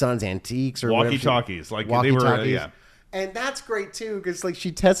 these are my son's antiques or whatever. Walkie-talkies, like they were, Walkie-talkies. yeah. And that's great too, because like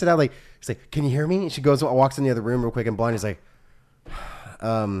she tests it out. Like she's like, "Can you hear me?" And she walks in the other room real quick, and Blondie's like,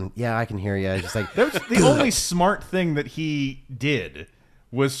 "Yeah, I can hear you." Just like That was the only smart thing that he did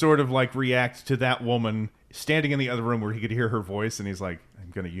was sort of like react to that woman standing in the other room where he could hear her voice, and he's like,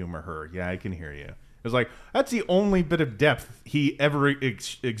 "I'm going to humor her. Yeah, I can hear you." It's like that's the only bit of depth he ever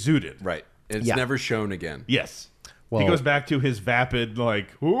exuded. Right. It's Yeah. never shown again. Yes. Well- he goes back to his vapid, like,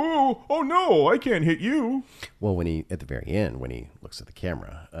 oh no, I can't hit you. well, when he at the very end when he looks at the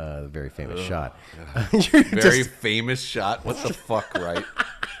camera, the very famous shot. Very famous shot. What the fuck, right?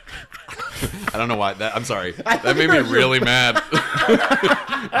 I don't know why. I'm sorry. That made me really mad.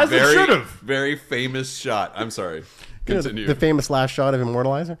 As it should have. Very famous shot. I'm sorry. Continue. The famous last shot of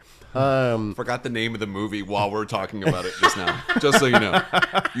Immortalizer. Forgot the name of the movie while we're talking about it just now. Just so you know,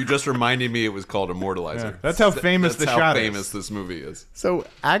 you just reminded me it was called Immortalizer. Yeah, that's how famous the shot is. That's how famous this movie is. So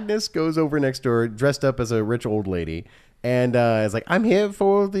Agnes goes over next door, dressed up as a rich old lady, and is like, "I'm here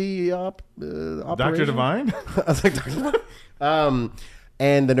for the operation." Dr. Divine? I was like, Dr. Divine?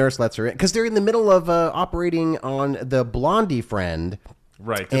 And the nurse lets her in because they're in the middle of operating on the Blondie friend.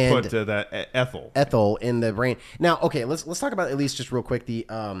 Right, to put that Ethel in the brain. Now, okay, let's talk about at least just real quick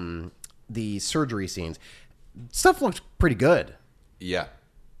the surgery scenes. Stuff looks pretty good. Yeah.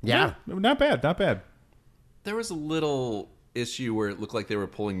 Yeah. Not bad. There was a little issue where it looked like they were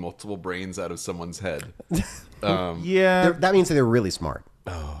pulling multiple brains out of someone's head. Yeah. That means that they're really smart.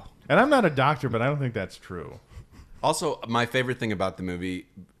 Oh. And I'm not a doctor, but I don't think that's true. Also, my favorite thing about the movie,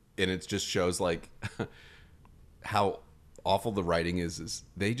 and it just shows like how awful the writing is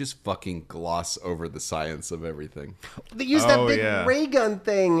they just fucking gloss over the science of everything. They use that big ray gun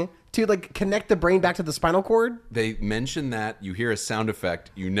thing to like connect the brain back to the spinal cord. They mention that, you hear a sound effect,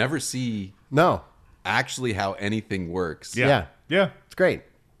 you never see actually how anything works. Yeah. It's great.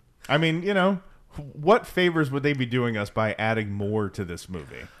 I mean, what favors would they be doing us by adding more to this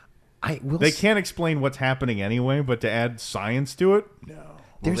movie? They can't explain what's happening anyway, but to add science to it? No.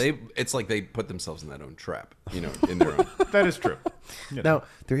 Well, it's like they put themselves in that own trap, in their own. That is true. Now,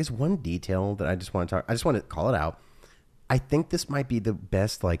 there is one detail that I just want to call it out. I think this might be the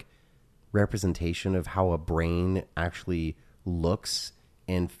best like representation of how a brain actually looks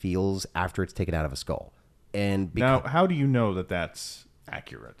and feels after it's taken out of a skull. And now, how do you know that that's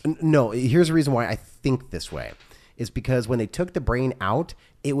accurate? No, here's the reason why I think this way. Is because when they took the brain out,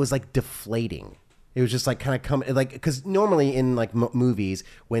 it was like deflating. It was just like kind of coming, like, because normally in like movies,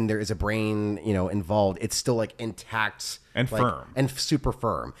 when there is a brain, involved, it's still like intact and firm and super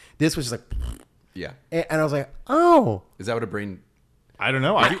firm. This was just like, yeah. And I was like, oh, is that what a brain? I don't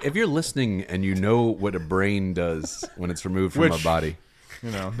know. If you're listening and you know what a brain does when it's removed from a body,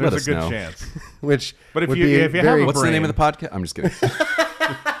 there's a good chance. But if you have a brain, what's the name of the podcast? I'm just kidding.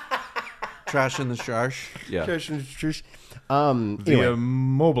 Trash in the Sharsh. Yeah. Trash in the Sharsh. The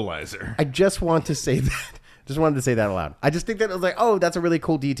Immortalizer. I just want to say that. Just wanted to say that aloud. I just think that it was like, oh, that's a really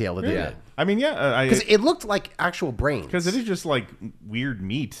cool detail that they did. I mean, because it looked like actual brains. Because it is just like weird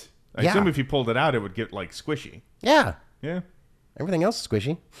meat. I assume if you pulled it out, it would get like squishy. Yeah. Yeah. Everything else is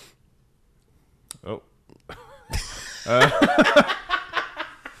squishy. Oh.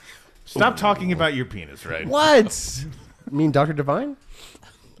 Stop talking about your penis, right? What? You mean Dr. Divine?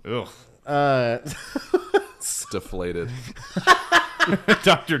 Ugh. Deflated.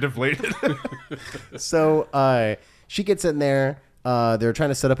 Dr. Deflated. So she gets in there. They're trying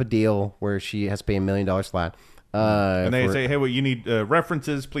to set up a deal where she has to pay $1 million flat. And they say, hey, well, you need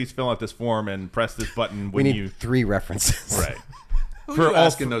references. Please fill out this form and press this button when we need 3 references. Right. Who are you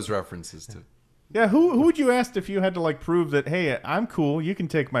asking those references to? Yeah, who would you ask if you had to like prove that, hey, I'm cool, you can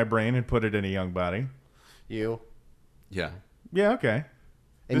take my brain and put it in a young body? You. Yeah. Yeah, okay.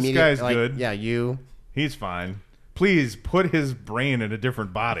 This guy's good. Yeah, you. He's fine. Please put his brain in a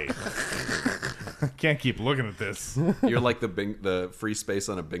different body. I can't keep looking at this. You're like the free space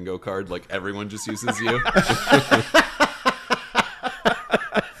on a bingo card. Like everyone just uses you.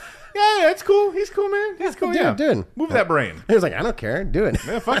 Yeah, it's cool. He's cool, man. He's cool. Yeah, dude. Move that brain. He was like, I don't care. Do it.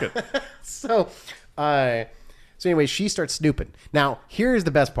 Yeah, fuck it. So anyway, she starts snooping. Now, here's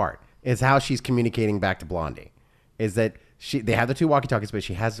the best part: is how she's communicating back to Blondie. Is that they have the 2 walkie-talkies, but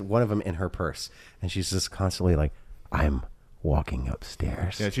she has one of them in her purse, and she's just constantly like, "I'm walking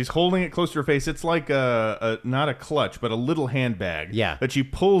upstairs." Yeah, she's holding it close to her face. It's like not a clutch, but a little handbag. Yeah. That she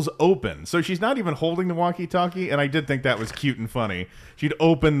pulls open. So she's not even holding the walkie-talkie, and I did think that was cute and funny. She'd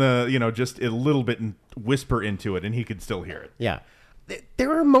open just a little bit and whisper into it, and he could still hear it. Yeah.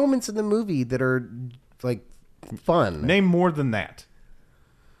 There are moments in the movie that are like fun. Name more than that.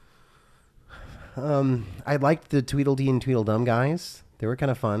 I liked the Tweedledee and Tweedledum guys. They were kind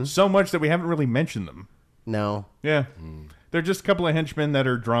of fun. So much that we haven't really mentioned them. No. Yeah. They're just a couple of henchmen that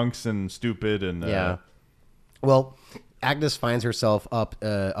are drunks and stupid. And yeah. Well, Agnes finds herself up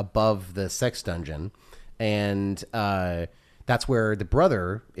above the sex dungeon, and that's where the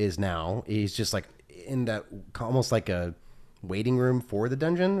brother is now. He's just like in that almost like a waiting room for the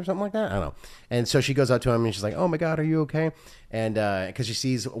dungeon or something like that. I don't know. And so she goes up to him and she's like, "Oh my God, are you okay?" And because she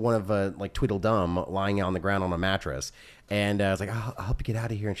sees one of like Tweedledum lying on the ground on a mattress, and I was like, "I'll help you get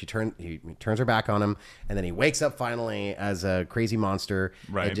out of here." And he turns her back on him, and then he wakes up finally as a crazy monster,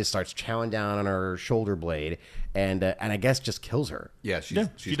 and just starts chowing down on her shoulder blade, and I guess just kills her. Yeah,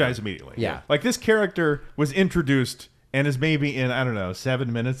 she dies immediately. Yeah, like this character was introduced and is maybe in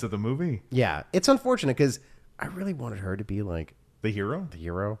 7 minutes of the movie. Yeah, it's unfortunate because I really wanted her to be like The hero? the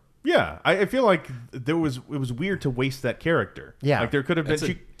hero. Yeah, I feel like it was weird to waste that character. Yeah. like there could have been It's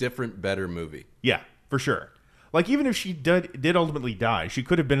a different, better movie. Yeah, for sure. Like even if she did ultimately die, she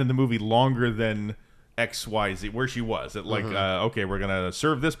could have been in the movie longer than XYZ, where she was. At okay, we're gonna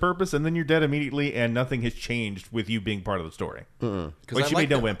serve this purpose, and then you're dead immediately, and nothing has changed with you being part of the story. Like she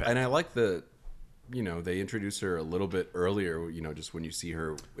made no impact. And I like they introduce her a little bit earlier. Just when you see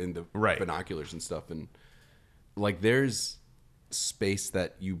her in the binoculars and stuff, and like there's space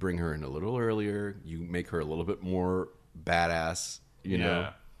that you bring her in a little earlier. You make her a little bit more badass. You know,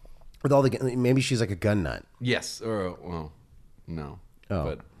 with all the maybe she's like a gun nut. Yes, or well, no,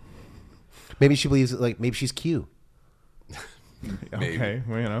 but maybe she believes maybe she's Q. maybe. Okay,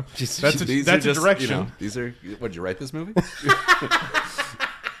 well, that's a direction. These are. What, did you write this movie?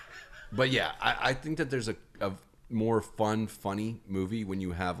 But yeah, I think that there's a more funny movie when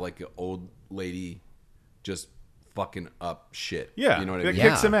you have like an old lady just fucking up shit. Yeah, you know what I mean?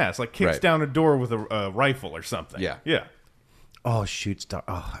 Kicks some ass, like kicks down a door with a rifle or something. Yeah. Oh, shoots.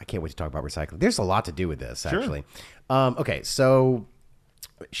 I can't wait to talk about recycling. There's a lot to do with this, actually. Okay, so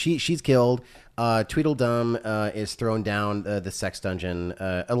she's killed. Tweedledum is thrown down the sex dungeon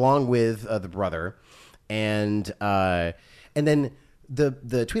along with the brother, and then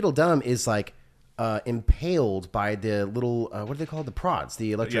the Tweedledum is like impaled by the little what are they called? The prods,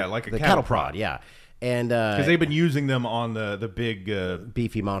 the electric, like a the cattle prod. Yeah, and because they've been using them on the big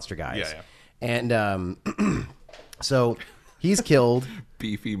beefy monster guys. Yeah. And so he's killed.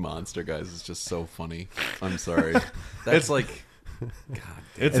 Beefy monster guys is just so funny. I'm sorry. That's like, God damn.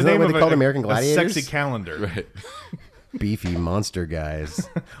 It's the name of American Gladiators? a sexy calendar. Right. Beefy monster guys.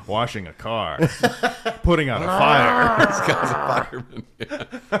 Washing a car, putting out a fire. This guy's a fireman.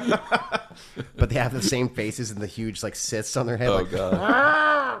 Yeah. But they have the same faces and the huge like cysts on their head. Oh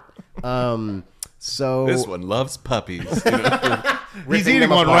God. So this one loves puppies. He's eating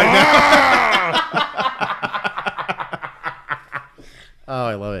one right now. Oh,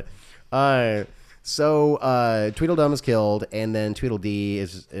 I love it. So Tweedledum is killed, and then Tweedledee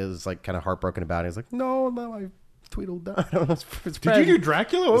is like kind of heartbroken about it. He's like, no, I Tweedledum. I don't know. Did you do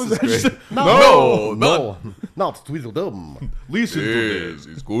Dracula? What was that? No, not Tweedledum. Listen to this.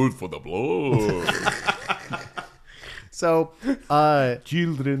 It's good for the blood. So,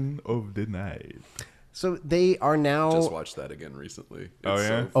 Children of the Night. so they are now. Just watched that again recently. It's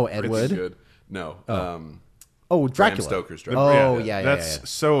Ed Wood? It's good. No. Oh, Bram Dracula. Stoker's Dracula. Oh, yeah. That's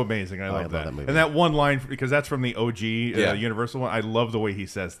so amazing. I love that. movie. And that one line, because that's from the OG Universal one. I love the way he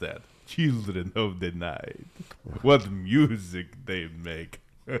says that. Children of the Night. What music they make.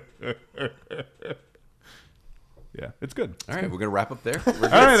 Yeah, it's good. All right, we're going to wrap up there. All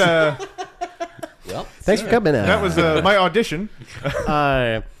right. Well, thanks for coming. That was my audition.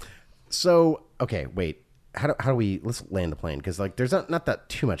 So, okay, wait. How do we let's land the plane, because like there's not that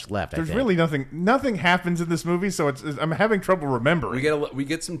too much left. There's really nothing happens in this movie, so I'm having trouble remembering. We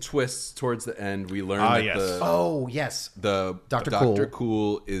get some twists towards the end. We learn that the Dr.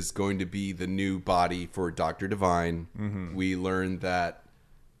 Cool is going to be the new body for Dr. Divine. Mm-hmm. We learn that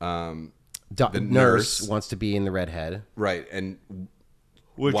the nurse wants to be in the redhead, right? And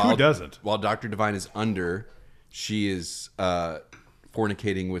who doesn't? While Dr. Divine is under, she is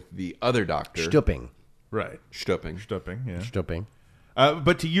fornicating with the other doctor. Stooping. Right. Stooping, yeah. Stooping.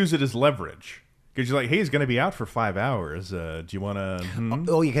 But to use it as leverage. Because you're like, hey, he's going to be out for 5 hours. Do you want to...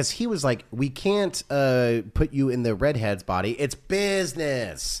 Oh, because he was like, we can't put you in the redhead's body. It's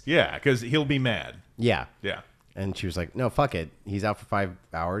business. Yeah, because he'll be mad. Yeah. Yeah. And she was like, no, fuck it. He's out for 5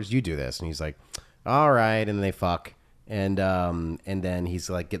 hours. You do this. And he's like, all right. And they fuck. And then he's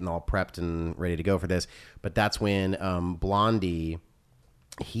like getting all prepped and ready to go for this. But that's when Blondie,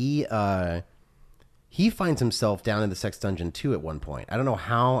 he finds himself down in the sex dungeon too at one point. I don't know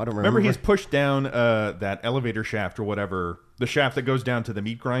how. I don't remember. He's pushed down that elevator shaft or whatever, the shaft that goes down to the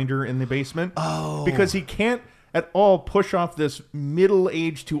meat grinder in the basement. Oh. Because he can't at all push off this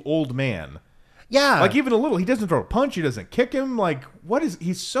middle-aged to old man. Yeah. Like even a little. He doesn't throw a punch. He doesn't kick him. Like,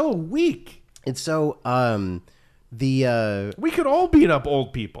 he's so weak. And so we could all beat up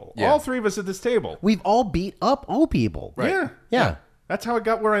old people. Yeah. All three of us at this table. we've all beat up old people. Right. Yeah. That's how I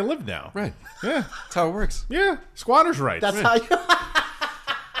got where I live now. Right. Yeah. That's how it works. Yeah. Squatters' rights. That's how you...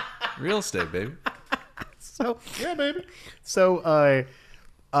 Real estate, baby. So yeah, baby. So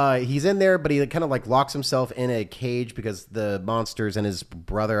he's in there, but he kind of like locks himself in a cage because the monsters and his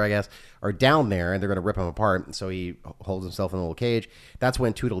brother, I guess, are down there and they're going to rip him apart. And so he holds himself in a little cage. That's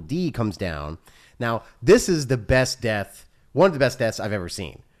when Tweedledee comes down. Now, this is the best death, one of the best deaths I've ever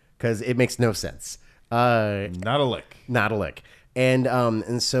seen, because it makes no sense. Not a lick. Not a lick.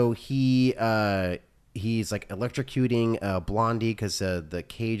 And so he he's like electrocuting Blondie because the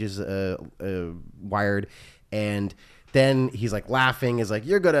cage is wired, and then he's like laughing, is like,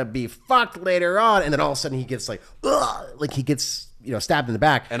 you're gonna be fucked later on, and then all of a sudden he gets like, ugh, like he gets stabbed in the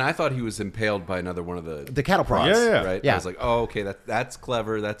back. And I thought he was impaled by another one of the cattle prods. Yeah. right. Yeah. I was like, oh, okay, that's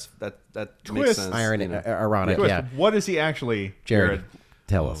clever. That makes Twist. sense. Ironic. Twist. Yeah. What is he actually, Jared,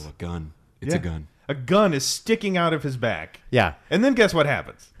 tell us. A gun. It's a gun. A gun is sticking out of his back. Yeah. And then guess what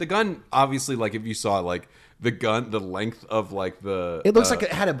happens? The gun, obviously, like if you saw like the gun, the length of like the. It looks like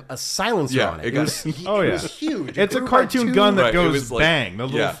it had a silencer on it. It was yeah. it was huge. It's a cartoon gun that Right, it goes was like- bang. The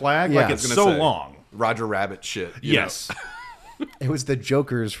little yeah. flag, Yeah. like I it's was so gonna say, long. Roger Rabbit shit. you Yes. It was the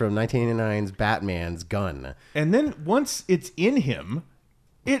Joker's from 1989's Batman's gun. And then once it's in him,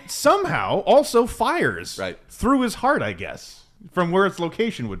 it somehow also fires Right. through his heart, I guess, from where its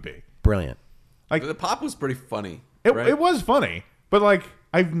location would be. Brilliant. Like The pop was pretty funny. it, right? it was funny, but like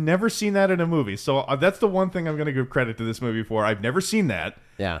I've never seen that in a movie. So that's the one thing I'm going to give credit to this movie for. I've never seen that.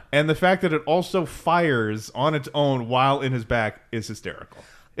 Yeah. And the fact that it also fires on its own while in his back is hysterical.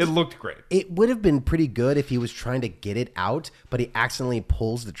 It looked great. It would have been pretty good if he was trying to get it out, but he accidentally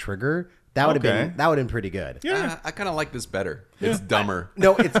pulls the trigger. That would Okay. have been pretty good. Yeah. I kind of like this better. It's dumber.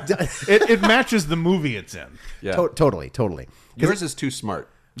 No, it's It matches the movie it's in. Yeah. totally. Yours is too smart.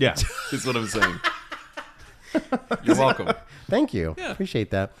 Yeah. Is what I'm saying. You're welcome. Thank you.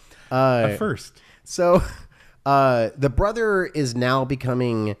 Appreciate that. First. So, the brother is now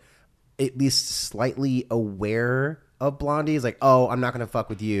becoming at least slightly aware of Blondie. He's like, oh, I'm not going to fuck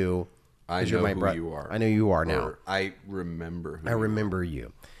with you. I 'cause know you're my who you are. I know you are now. Or I remember. Who I remember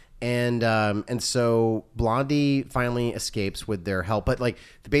you. And so Blondie finally escapes with their help, but like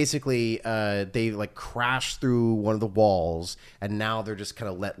basically they like crash through one of the walls, and now they're just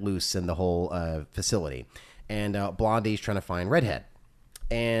kind of let loose in the whole facility. And Blondie's trying to find Redhead,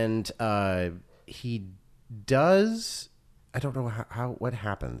 and he does. I don't know how what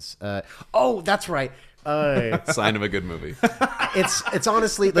happens. Oh, that's right. Sign of a good movie. It's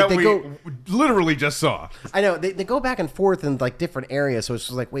honestly like That they we go. literally just saw. I know they go back and forth in like different areas, so it's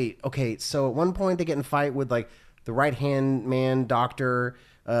just like, wait, okay. So at one point they get in a fight with like the right hand man doctor.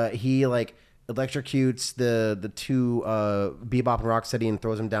 He like electrocutes the two Bebop and Rocksteady and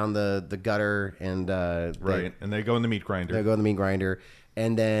throws them down the gutter, and Right. And they go in the meat grinder. they go in the meat grinder,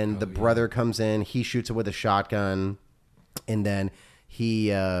 and then the brother comes in. He shoots it with a shotgun, and then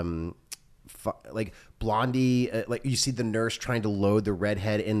he like Blondie, like you see the nurse trying to load the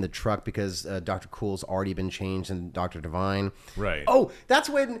redhead in the truck because Dr. Cool's already been changed in Dr. Divine. Right. Oh, that's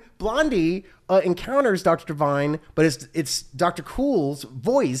when Blondie encounters Dr. Divine, but it's Dr. Cool's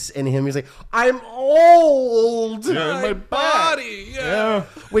voice in him. He's like, I'm old. my body. Yeah.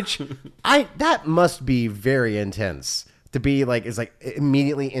 Which that must be very intense. To be like, is like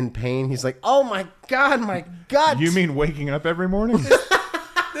immediately in pain. He's like, oh my God, my gut. You mean waking up every morning?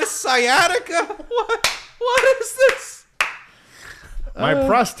 This sciatica? What is this? My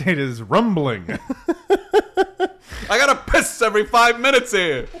prostate is rumbling. I gotta piss every 5 minutes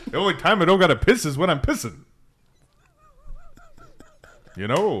here. The only time I don't gotta piss is when I'm pissing. You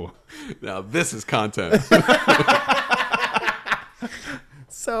know. Now this is content.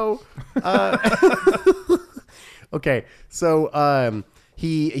 So, okay. So,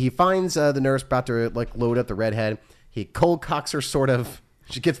 he finds the nurse about to like load up the redhead. He cold cocks her, sort of.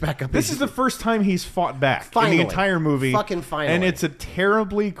 She gets back up. This is the first time he's fought back in Finally. the entire movie. Fucking finally. And it's a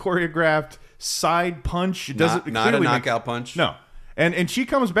terribly choreographed side punch. It doesn't Not a clearly knockout punch. No. And she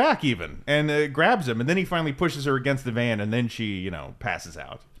comes back even and grabs him, and then he finally pushes her against the van, and then she, passes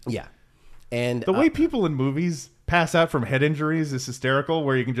out. Yeah. And The way people in movies pass out from head injuries is hysterical,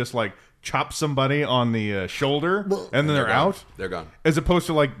 where you can just like chop somebody on the shoulder and then they're gone. out. They're gone. As opposed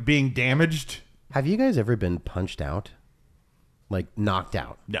to like being damaged. have you guys ever been punched out? Like knocked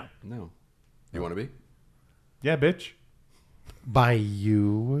out? No. No. You want to be? Yeah, bitch. By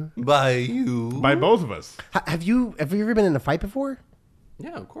you? By you. By both of us. Have you ever been in a fight before?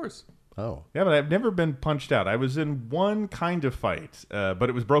 Yeah, of course. Oh. Yeah, but I've never been punched out. I was in one kind of fight, but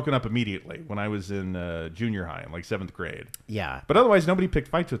it was broken up immediately when I was in junior high, in like 7th grade. Yeah. But otherwise, nobody picked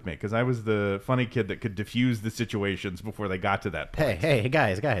fights with me because I was the funny kid that could diffuse the situations before they got to that point. Hey,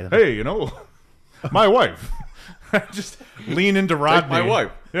 guys. Hey, my wife. Just lean into Rodney. my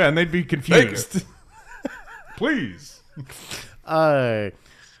wife. Yeah, and they'd be confused. Please.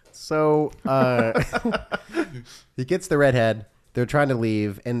 So he gets the redhead. They're trying to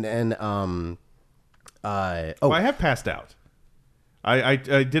leave, and I have passed out. I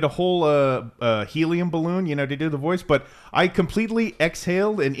did a whole helium balloon, to do the voice, but I completely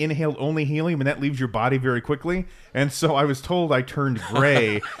exhaled and inhaled only helium, and that leaves your body very quickly. And so I was told I turned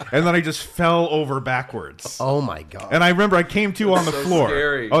gray, and then I just fell over backwards. Oh my god! And I remember I came to on the floor.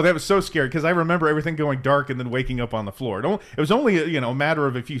 Scary. Oh, that was so scary because I remember everything going dark and then waking up on the floor. It was only a matter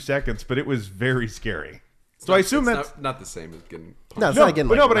of a few seconds, but it was very scary. So I assume that's not the same as getting. No, it's not getting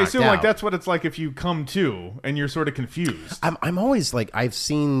but I knocked assume out. that's what it's like if you come to and you're sort of confused. I'm always like I've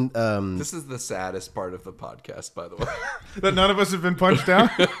seen. This is the saddest part of the podcast, by the way. That none of us have been punched out.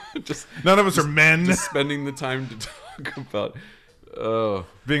 None of us are men. Just spending the time to talk about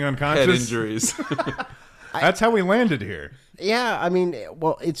being head unconscious. injuries. That's how we landed here. Yeah, I mean,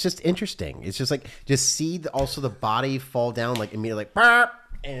 well, it's just interesting. It's just like see also the body fall down like immediately like burp,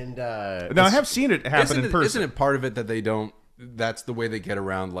 and Now I have seen it happen in person. Isn't it part of it that they don't? That's the way they get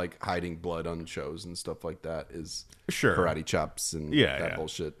around like hiding blood on shows and stuff like that. Is Sure. karate chops and that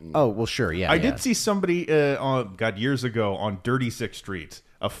bullshit. And, oh well, sure, yeah. I did see somebody years ago on Dirty Sixth Street.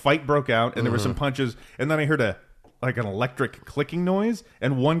 A fight broke out and there were some punches, and then I heard an electric clicking noise,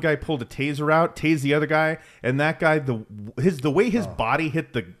 and one guy pulled a taser out, tased the other guy, and that guy the way his body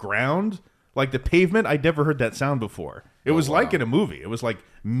hit the ground, like the pavement, I'd never heard that sound before. It was like in a movie. It was like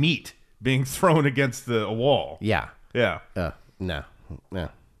meat being thrown against a wall. Yeah. Yeah. No.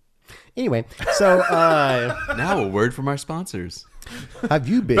 Anyway, so now a word from our sponsors. have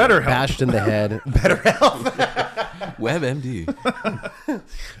you been BetterHelp. bashed in the head? BetterHelp. WebMD.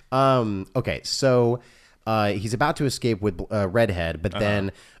 Okay, so he's about to escape with Redhead, but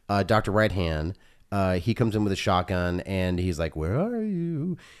then Dr. Right Hand, he comes in with a shotgun, and he's like, "Where are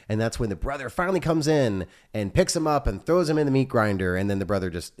you?" And that's when the brother finally comes in and picks him up and throws him in the meat grinder, and then the brother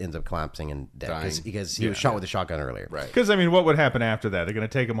just ends up collapsing and dead Dying. because he was shot with a shotgun earlier. Right. Because what would happen after that? They're going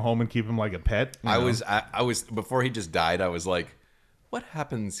to take him home and keep him like a pet. I was before he just died. I was like, what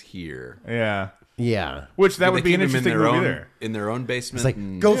happens here? Yeah. Yeah. Which that Did would they be an keep him interesting in their movie own, there. in their own basement. It's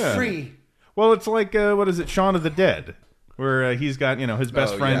like, go free. Well, it's like what is it, Shaun of the Dead, where he's got his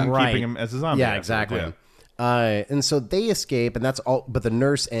best friend Right. keeping him as a zombie. Yeah, after. exactly. Yeah. And so they escape, and that's all. But the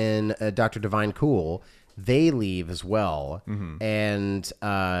nurse and Dr. Divine Cool, they leave as well, and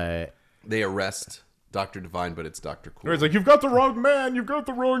They arrest Dr. Divine, but it's Dr. Cool. Or it's like, you've got the wrong man. You've got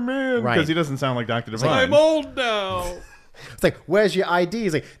the wrong man. Right. Because he doesn't sound like Dr. Divine. I'm old now. it's like, "Where's your ID?"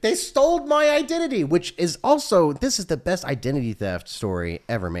 He's like, "They stole my identity," which is also this is the best identity theft story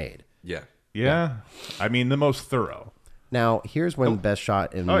ever made. Yeah. Yeah. I mean, the most thorough. Now, here's when the best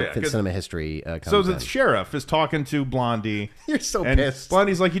shot in cinema history comes So the in. sheriff is talking to Blondie. You're so and pissed.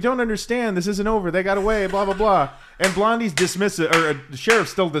 Blondie's like, you don't understand. This isn't over. They got away, blah, blah, blah. And Blondie's dismissive, or the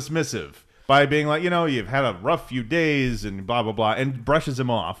sheriff's still dismissive by being like, you've had a rough few days and blah, blah, blah, and brushes him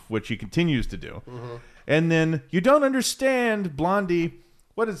off, which he continues to do. And then, you don't understand, Blondie.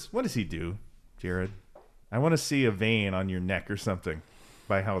 What does he do, Jared? I want to see a vein on your neck or something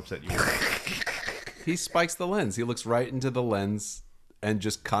by how upset you are. He spikes the lens. He looks right into the lens and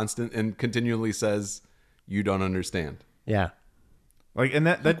just continually says, "You don't understand." Yeah. Like, and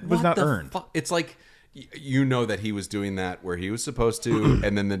that was What not the earned. It's like that he was doing that where he was supposed to,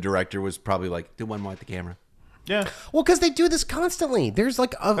 and then the director was probably like, "Do one more with the camera." Yeah. Well, because they do this constantly. There's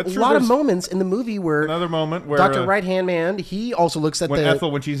like a That's true. lot of There's moments in the movie where Another moment where Dr. Right Hand Man, he also looks at when the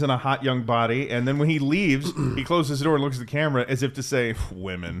Ethel, when she's in a hot young body, and then when he leaves, he closes the door and looks at the camera as if to say,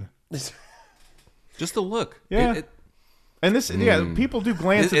 "Women." Just a look. Yeah. And this, people do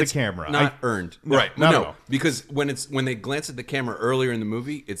glance at the It's camera. Not earned. No, Right. not at No. all. Because when they glance at the camera earlier in the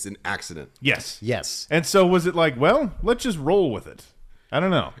movie, it's an accident. Yes. Yes. And so was it like, well, let's just roll with it? I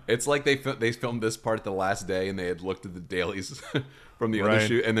don't know. It's like they filmed this part the last day, and they had looked at the dailies from the other Right.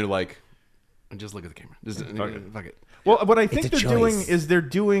 shoot, and they're like, "Just look at the camera. Just fuck it." Well, what I think It's a they're doing choice. is they're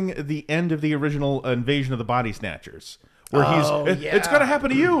doing the end of the original Invasion of the Body Snatchers. Where it's going to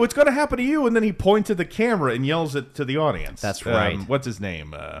happen to you. It's going to happen to you. And then he points at the camera and yells it to the audience. That's right. What's his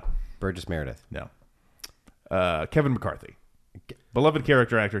name? Burgess Meredith. No. Kevin McCarthy. Beloved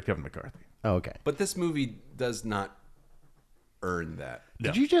character actor Kevin McCarthy. Oh, okay. But this movie does not earn that.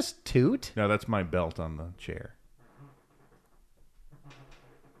 Did you just toot? No, that's my belt on the chair.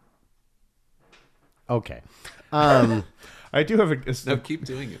 Okay. I do have No, keep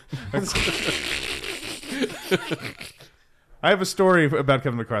doing it. I have a story about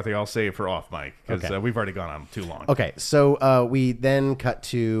Kevin McCarthy. I'll save for off mic because Okay. we've already gone on too long. Okay, so we then cut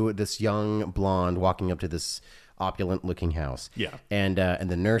to this young blonde walking up to this opulent-looking house. Yeah. And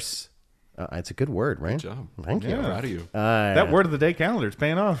the nurse, it's a good word, right? Good job. Thank you. I'm proud of you. That word of the day calendar is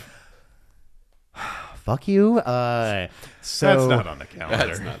paying off. Fuck you. So That's not on the calendar.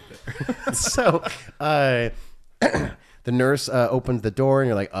 That's not there. so the nurse opens the door, and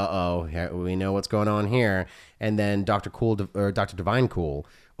you're like, uh-oh, we know what's going on here. And then Dr. Divine Cool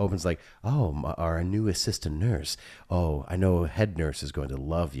opens like, oh, our new assistant nurse. Oh, I know head nurse is going to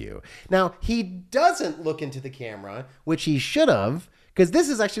love you. Now, he doesn't look into the camera, which he should have, because this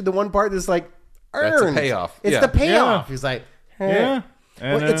is actually the one part that's like earned. That's a payoff. It's Yeah. the payoff. Yeah. He's like, Yeah.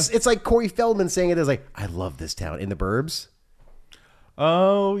 And, well, it's like Corey Feldman saying it is like, I love this town in The Burbs.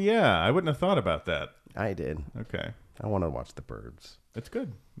 oh, yeah. I wouldn't have thought about that. I did. Okay. I want to watch The Burbs. It's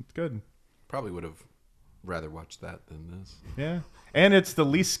good. It's good. Probably would have rather watched that than this. Yeah. And it's the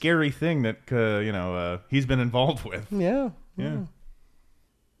least scary thing that, he's been involved with. Yeah. Yeah.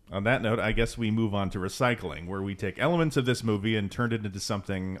 On that note, I guess we move on to recycling, where we take elements of this movie and turn it into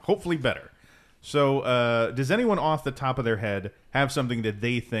something hopefully better. So, does anyone off the top of their head have something that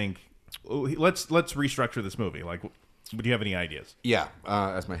they think, let's restructure this movie? Like, do you have any ideas? Yeah,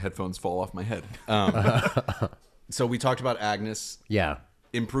 as my headphones fall off my head. So we talked about Agnes. Yeah.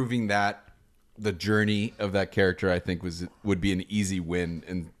 Improving that, the journey of that character, I think would be an easy win,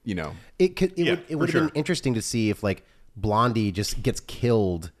 and It would have sure. been interesting to see if like Blondie just gets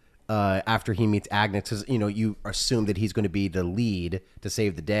killed after he meets Agnes, because you assume that he's going to be the lead to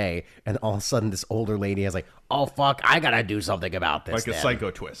save the day, and all of a sudden this older lady is like, oh fuck, I gotta do something about this. Like a then.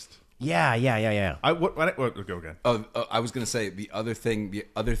 psycho twist. Yeah. Go again. I was going to say the other thing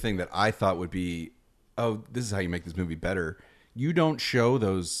that I thought would be, this is how you make this movie better. You don't show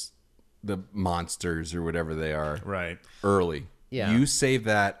the monsters or whatever they are Right. early. Yeah. You save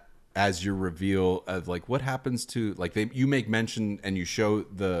that as your reveal of like what happens to like you make mention and you show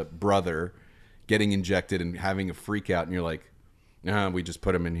the brother getting injected and having a freak out, and you're like, we just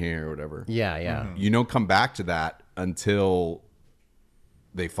put him in here or whatever. Yeah. Mm-hmm. You don't come back to that until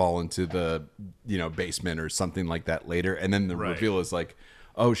they fall into the basement or something like that later, and then the Right. reveal is like,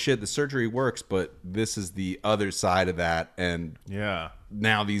 oh shit, the surgery works, but this is the other side of that, and Yeah.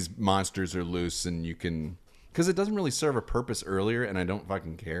 now these monsters are loose, and you can, because it doesn't really serve a purpose earlier, and I don't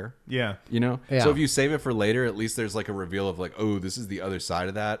fucking care. Yeah. Yeah. So if you save it for later, at least there's like a reveal of like, oh, this is the other side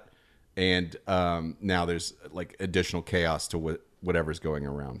of that, and now there's like additional chaos to whatever's going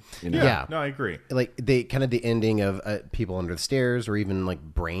around. Yeah. No, I agree. Like the ending of People Under the Stairs, or even like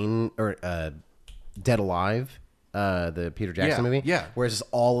Brain or Dead Alive. The Peter Jackson Yeah, movie, yeah. where it's just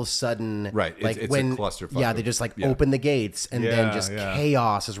all of a sudden, Right, Like it's a when, clusterfuck yeah, of- they just like yeah. open the gates, and Yeah, then just yeah.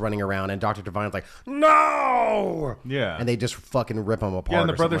 chaos is running around, and Dr. Divine's like, no, Yeah. and they just fucking rip them apart. Yeah, and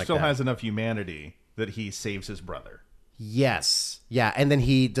the or brother something still like that. has enough humanity that he saves his brother. Yes, yeah, and then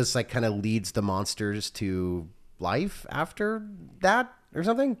he just like kind of leads the monsters to life after that or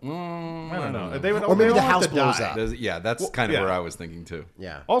something. I don't know. They would, Or maybe they the all have house to blows die. up. Yeah, that's kind of yeah. where I was thinking too.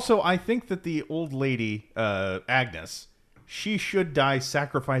 Yeah, Also, I think that the old lady, Agnes, she should die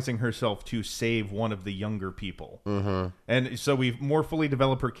sacrificing herself to save one of the younger people. Mm-hmm. And so we more fully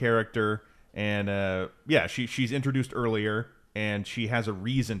develop her character. And she's introduced earlier, and she has a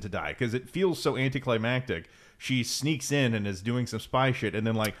reason to die because it feels so anticlimactic. She sneaks in and is doing some spy shit, and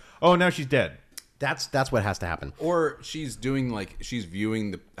then like, oh, now she's dead. that's what has to happen. Or she's doing like she's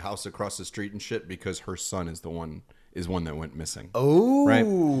viewing the house across the street and shit because her son is one that went missing. Oh, Right.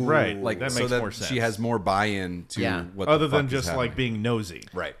 Right. Like that so makes that more sense. she has more buy-in to Yeah. what other the fuck than is just like happening. being nosy.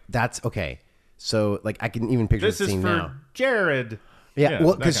 Right. that's okay. So like I can even picture This the is scene for now. Jared. Yeah,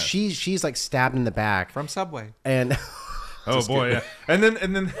 well, that because kind of- she's like stabbed in the back, From Subway. and oh boy, yeah. And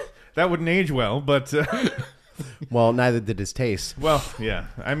then that wouldn't age well, but well, neither did his taste. well, yeah.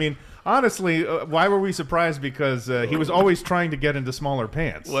 I mean, honestly, why were we surprised? Because he was always trying to get into smaller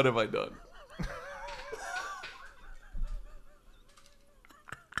pants. What have I done?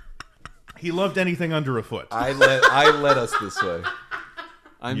 He loved anything under a foot. I led us this way.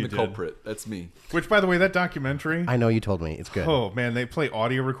 I'm You the did. culprit. That's me. Which, by the way, that documentary. I know you told me it's good. Oh man, they play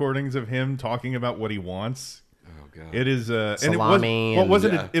audio recordings of him talking about what he wants. Oh god. It is and Salami it was, and-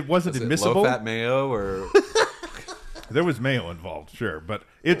 wasn't Yeah. it wasn't Was admissible. Low fat mayo or There was mayo involved, sure, but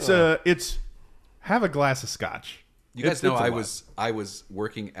it's have a glass of scotch. you guys It's know a I lot. was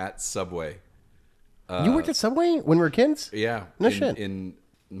working at Subway. You worked at Subway when we were kids? Yeah. No in, shit. In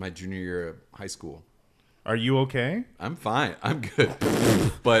my junior year of high school. Are you okay? I'm fine. I'm good.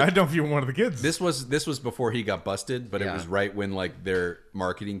 I But don't know if you were one of the kids. this was before he got busted, but Yeah. it was right when like their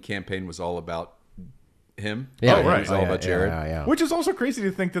marketing campaign was all about him. Yeah, Oh, right. It was all about Jared. Yeah. Which is also crazy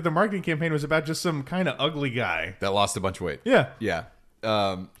to think that the marketing campaign was about just some kind of ugly guy. That lost a bunch of weight. Yeah. Yeah. He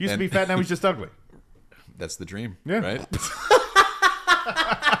used to and be fat, now he's just ugly. That's the dream. Yeah. Right?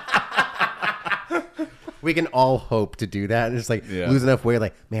 We can all hope to do that. It's like Yeah. lose enough weight.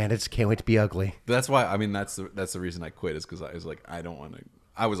 Like, man, I just can't wait to be ugly. That's why. I mean, that's the reason I quit is because I was like, I don't want to.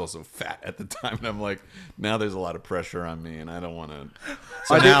 I was also fat at the time, and I'm like, now there's a lot of pressure on me, and I don't want to.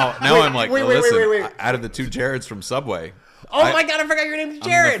 So now I'm like, listen, out of the 2 Jareds from Subway. Oh my God, I forgot your name is I'm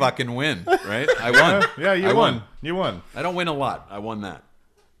Jared. gonna fucking win, right? I won. Yeah, you won. You won. I don't win a lot. I won that.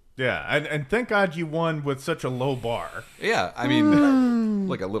 Yeah, and thank God you won with such a low bar. Yeah, I mean,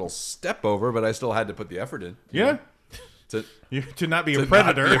 like a little step over, but I still had to put the effort in. Yeah. To Not be a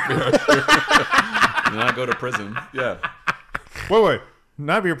predator. not go to prison. Yeah. Wait.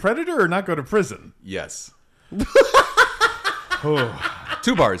 Not be a predator or not go to prison? Yes. Oh.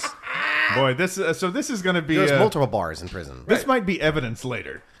 2 bars. Boy, this is going to be... There's multiple bars in prison. This might be evidence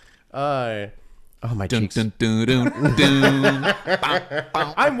later. Oh, my Dun, cheeks. dun, dun, dun, dun.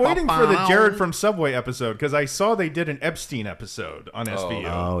 I'm waiting for the Jared from Subway episode because I saw they did an Epstein episode on SVU.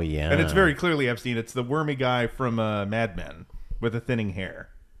 Oh, yeah. And it's very clearly Epstein. It's the wormy guy from Mad Men with the thinning hair.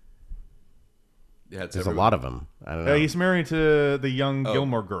 Yeah, it's There's a lot of them. I don't know. He's married to the young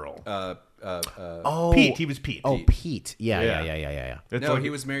Gilmore girl. Pete. He was Pete. Oh, Pete. Yeah. It's No, like- he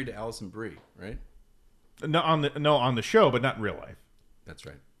was married to Allison Brie, right? no on the show, but not in real life. That's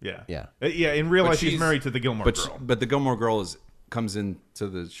right. Yeah. Yeah. Yeah, in real But life, he's she's- married to the Gilmore But girl. but the Gilmore Girl comes into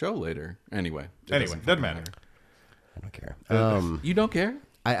the show later. Anyway, Doesn't matter. I don't care. You don't care?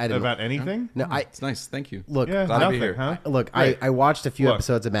 I don't About anything? No, It's nice. Thank you. look. Yeah, Glad to be nothing, here. huh? Look, Right. I watched a few Look.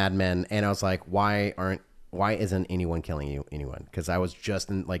 episodes of Mad Men, and I was like, why isn't anyone killing anyone? Because I was just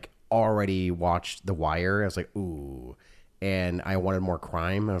already watched The Wire. I was like, ooh, and I wanted more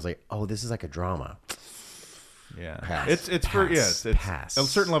crime. I was like, oh, this is like a drama. Yeah. Pass. It's Pass. it's Pass. a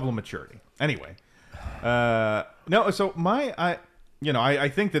certain level of maturity. Anyway. No, so I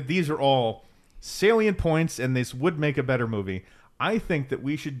think that these are all salient points and this would make a better movie. I think that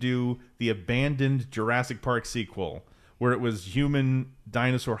we should do the abandoned Jurassic Park sequel where it was human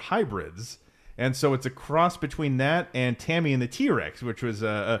dinosaur hybrids. And so it's a cross between that and Tammy and the T-Rex, which was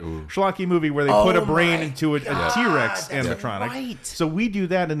a schlocky movie where they put a brain into a T-Rex animatronic. right. So we do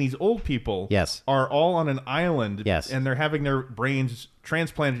that, and these old people Yes. are all on an island, Yes. and they're having their brains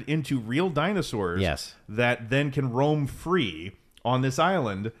transplanted into real dinosaurs Yes. that then can roam free on this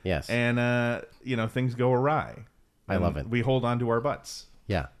island. Yes. And, things go awry. I love it. We hold on to our butts.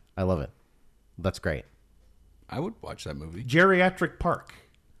 Yeah, I love it. That's great. I would watch that movie. Geriatric Park.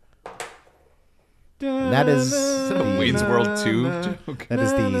 That is Is that a Wayne's World 2 joke? That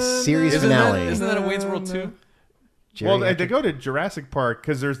is the series finale. Isn't that a Wayne's World 2? Well, they go to Jurassic Park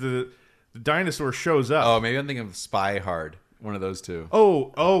because there's the dinosaur shows up. Oh, maybe I'm thinking of Spy Hard. One of those two.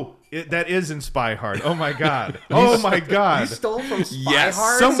 That is in Spy Hard. Oh my god. Oh my god. stole from Spy Yes.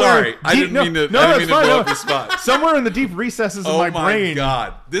 Hard? Sorry. I didn't mean to blow up your spot. Somewhere in the deep recesses of Oh my brain.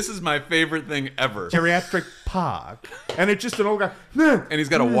 God. This is my favorite thing ever. Geriatric Park. And it's just an old guy. And he's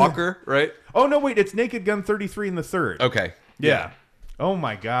got a walker, right? Oh no, wait, it's Naked Gun 33 in the third. Okay. Yeah. Oh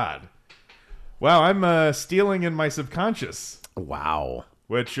my god. Wow, I'm stealing in my subconscious. Wow.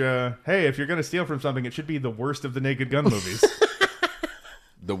 Which, hey, if you're going to steal from something, it should be the worst of the Naked Gun movies.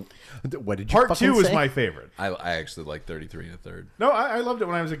 What did you Part fucking 2 is say? my favorite. I actually like 33 and a third. No, I loved it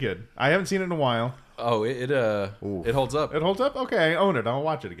when I was a kid. I haven't seen it in a while. Oh, it holds up. It holds up? Okay, I own it. I'll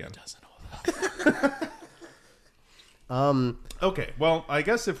watch it again. Doesn't hold up. Okay, well, I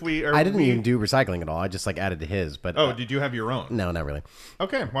guess if we are... I didn't even do recycling at all. I just added to his. But Oh, did you have your own? no, not really.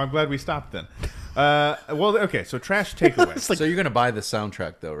 Okay, well, I'm glad we stopped then. Okay, so trash takeaway. So you're going to buy the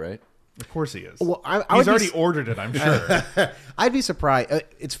soundtrack, though, right? Of course he is. Well, I He's would be already s- ordered it, I'm sure. I'd be surprised.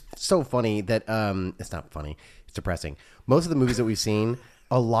 It's so funny that it's not funny. It's depressing. Most of the movies that we've seen,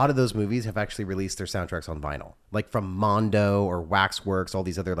 a lot of those movies have actually released their soundtracks on vinyl, like from Mondo or Waxworks, all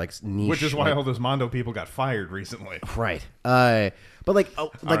these other niche. Which is why all those Mondo people got fired recently. right. But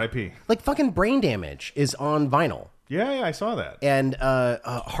R.I.P.. like fucking Brain Damage is on vinyl. Yeah, I saw that. And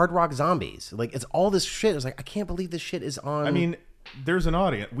Hard Rock Zombies, like it's all this shit. It's like I can't believe this shit is on. I mean, there's an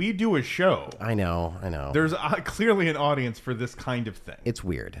audience. We do a show. I know. There's clearly an audience for this kind of thing. It's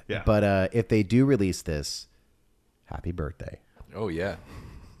weird. Yeah. But if they do release this, happy birthday Oh, yeah.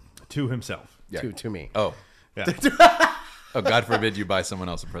 To himself. Yeah. to me. Oh. Yeah. Oh, God forbid you buy someone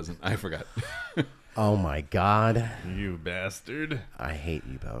else a present. I forgot. Oh my God. You bastard. I hate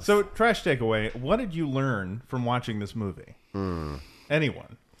you both. So, trash takeaway. What did you learn from watching this movie?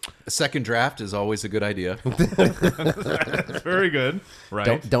 Anyone? A second draft is always a good idea. That's very good.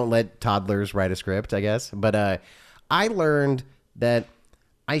 Right. don't let toddlers write a script, I guess. But I learned that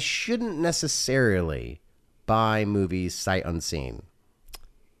I shouldn't necessarily buy movies sight unseen.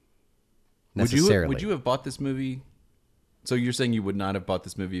 Necessarily. Would you have bought this movie? So you're saying you would not have bought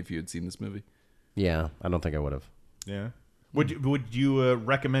this movie if you had seen this movie? Yeah, I don't think I would have. Yeah. Would you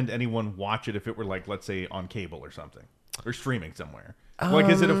recommend anyone watch it if it were like, let's say, on cable or something? or streaming somewhere? Like,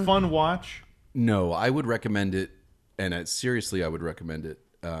 is it a fun watch? No, I would recommend it, and seriously, I would recommend it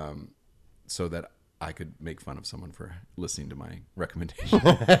so that I could make fun of someone for listening to my recommendation.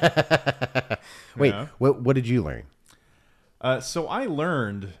 Wait, what did you learn? So I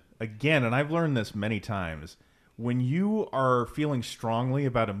learned, again, and I've learned this many times, when you are feeling strongly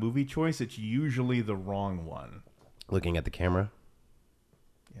about a movie choice, it's usually the wrong one. Looking at the camera?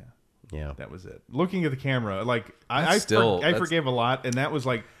 Yeah. That was it. Looking at the camera, like I forgave a lot, and that was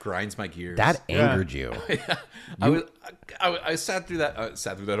like grinds my gears. That angered you. I sat through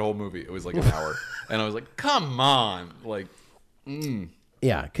that whole movie. It was like an hour, and I was like, "Come on!" Like,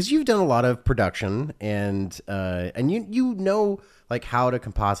 Yeah, because you've done a lot of production, and you know like how to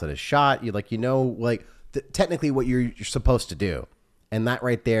composite a shot. You know like technically what you're supposed to do. And that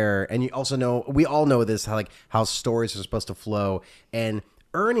right there, and you also know, we all know this, how stories are supposed to flow, and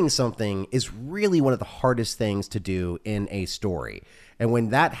earning something is really one of the hardest things to do in a story. And when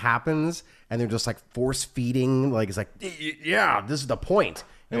that happens, and they're just like force feeding, like it's like, yeah, this is the point.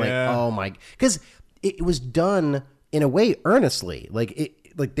 And like, oh my, because it was done in a way earnestly, like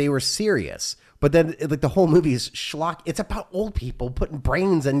they were serious. But then like the whole movie is schlock. It's about old people putting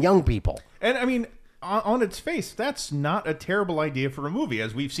brains in young people. And I mean, on its face, that's not a terrible idea for a movie,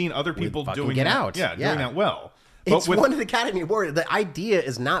 as we've seen other people doing Get that. Out. Yeah, doing that well. It's won an Academy Award. The idea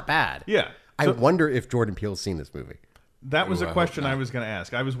is not bad. Yeah. I wonder if Jordan Peele's seen this movie. That was a question I was going to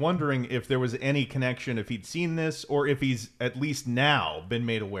ask. I was wondering if there was any connection, if he'd seen this, or if he's at least now been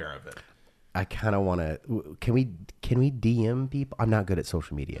made aware of it. I kind of want to. Can we DM people? I'm not good at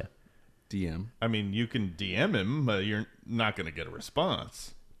social media. DM. I mean, you can DM him. You're not going to get a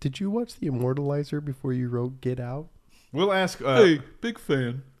response. Did you watch The Immortalizer before you wrote Get Out? We'll ask. Hey, big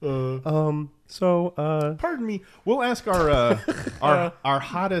fan. Pardon me. We'll ask our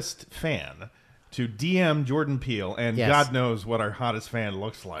hottest fan to DM Jordan Peele, and God knows what our hottest fan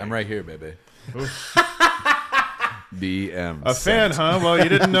looks like. I'm right here, baby. DM. A fan, huh? Well, you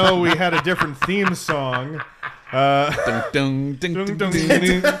didn't know we had a different theme song. But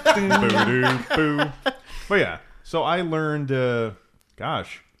yeah, so I learned.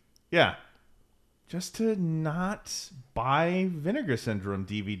 Just to not buy Vinegar Syndrome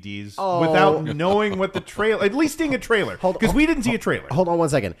DVDs without knowing what the trailer, at least seeing a trailer, because we didn't see a trailer. Hold on one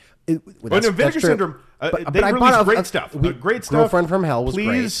second. Vinegar Syndrome, they release great stuff. Great stuff. Girlfriend from Hell was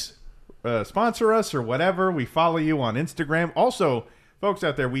Please sponsor us or whatever. We follow you on Instagram. Also, folks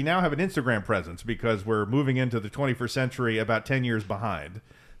out there, we now have an Instagram presence because we're moving into the 21st century about 10 years behind.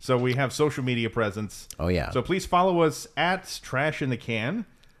 So we have social media presence. Oh, yeah. So please follow us at Trash in the Can.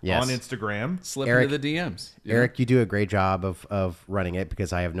 Yes. On Instagram. Slip into the DMs. Yeah. Eric, you do a great job of running it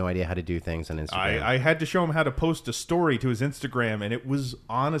because I have no idea how to do things on Instagram. I had to show him how to post a story to his Instagram, and it was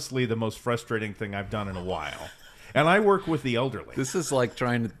honestly the most frustrating thing I've done in a while. And I work with the elderly. This is like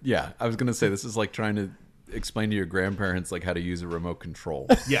trying to, I was going to say, this is like trying to explain to your grandparents like how to use a remote control.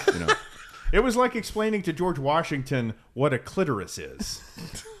 Yeah. You know? It was like explaining to George Washington what a clitoris is.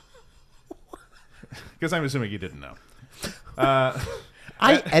 Because I'm assuming you didn't know.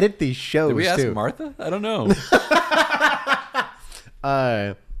 I edit these shows, Did we ask too. Martha? I don't know.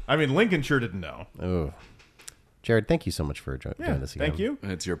 I mean, Lincoln sure didn't know. Oh. Jared, thank you so much for joining us again. Thank you.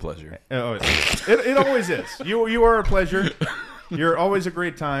 It's your pleasure. It always is. You are a pleasure. You're always a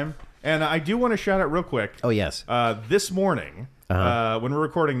great time. And I do want to shout out real quick. Oh, yes. This morning, when we're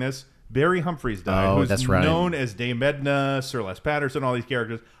recording this, Barry Humphries died, who's that's right. known as Dame Edna, Sir Les Patterson, all these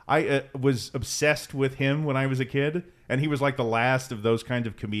characters. I was obsessed with him when I was a kid, and he was like the last of those kinds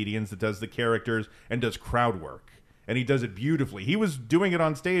of comedians that does the characters and does crowd work. And he does it beautifully. He was doing it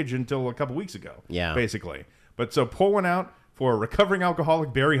on stage until a couple weeks ago, basically. But so pull one out for recovering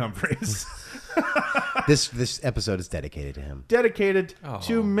alcoholic Barry Humphries. This episode is dedicated to him. Dedicated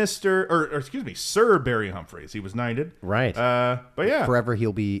to Sir Barry Humphries. He was knighted. Right. But yeah. Forever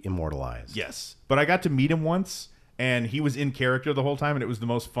he'll be immortalized. Yes. But I got to meet him once, and he was in character the whole time, and it was the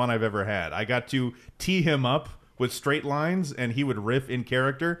most fun I've ever had. I got to tee him up with straight lines, and he would riff in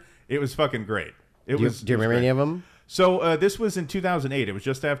character. It was fucking great. Do you remember any of them? So this was in 2008. It was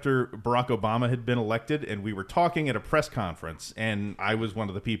just after Barack Obama had been elected, and we were talking at a press conference, and I was one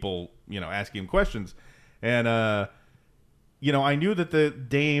of the people, asking him questions. And, I knew that the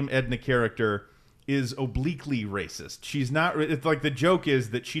Dame Edna character is obliquely racist. She's not, it's like the joke is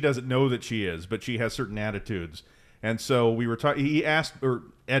that she doesn't know that she is, but she has certain attitudes. And so we were talking,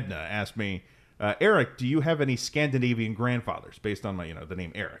 Edna asked me, Eric, do you have any Scandinavian grandfathers based on my, the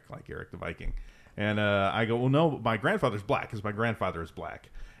name Eric, like Eric the Viking? And I go, well, no, my grandfather's black because my grandfather is black.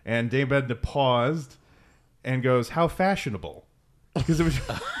 And Dame Edna paused and goes, how fashionable? Because it was...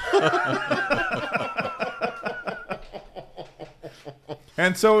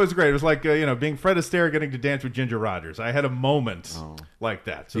 And so it was great. It was like, being Fred Astaire getting to dance with Ginger Rogers. I had a moment like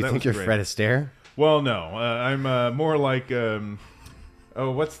that. So You that think was you're great. Fred Astaire? Well, no. I'm more like,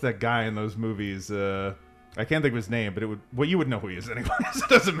 what's that guy in those movies? I can't think of his name, but you would know who he is anyways. It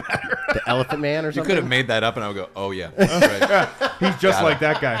doesn't matter. The Elephant Man or You something? could have made that up, and I would go, "Oh yeah, that's right. He's just like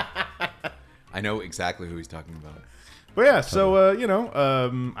that guy. I know exactly who he's talking about." But yeah, so I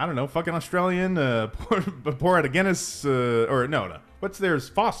don't know, fucking Australian, pour out a Guinness, or no, what's theirs?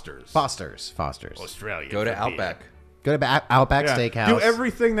 Foster's. Foster's. Australia. Go to for beer. Outback. Go to Outback Yeah. Steakhouse. Do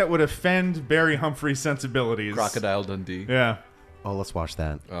everything that would offend Barry Humphrey's sensibilities. Crocodile Dundee. Yeah. Oh, let's watch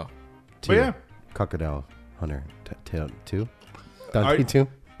that. Oh, But yeah. Crocodile Hunter 2? All Dundee right. 2?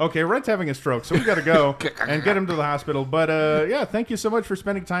 Okay, Red's having a stroke, so we got to go and get him to the hospital. But yeah, thank you so much for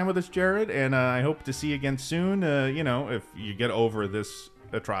spending time with us, Jared, and I hope to see you again soon. If you get over this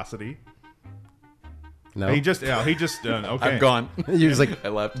atrocity. No. He just okay. I'm gone. You're just like, I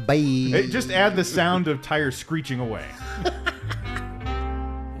left. bye. Hey, just add the sound of tires screeching away.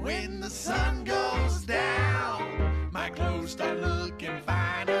 When the sun goes down, my clothes start looking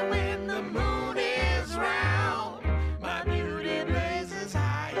finer. When the moon is round, my beauty blazes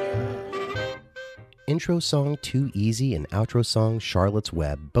higher. Intro song Too Easy and outro song Charlotte's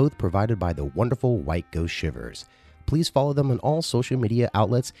Web, both provided by the wonderful White Ghost Shivers. Please follow them on all social media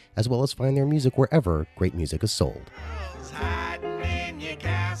outlets, as well as find their music wherever great music is sold. Hiding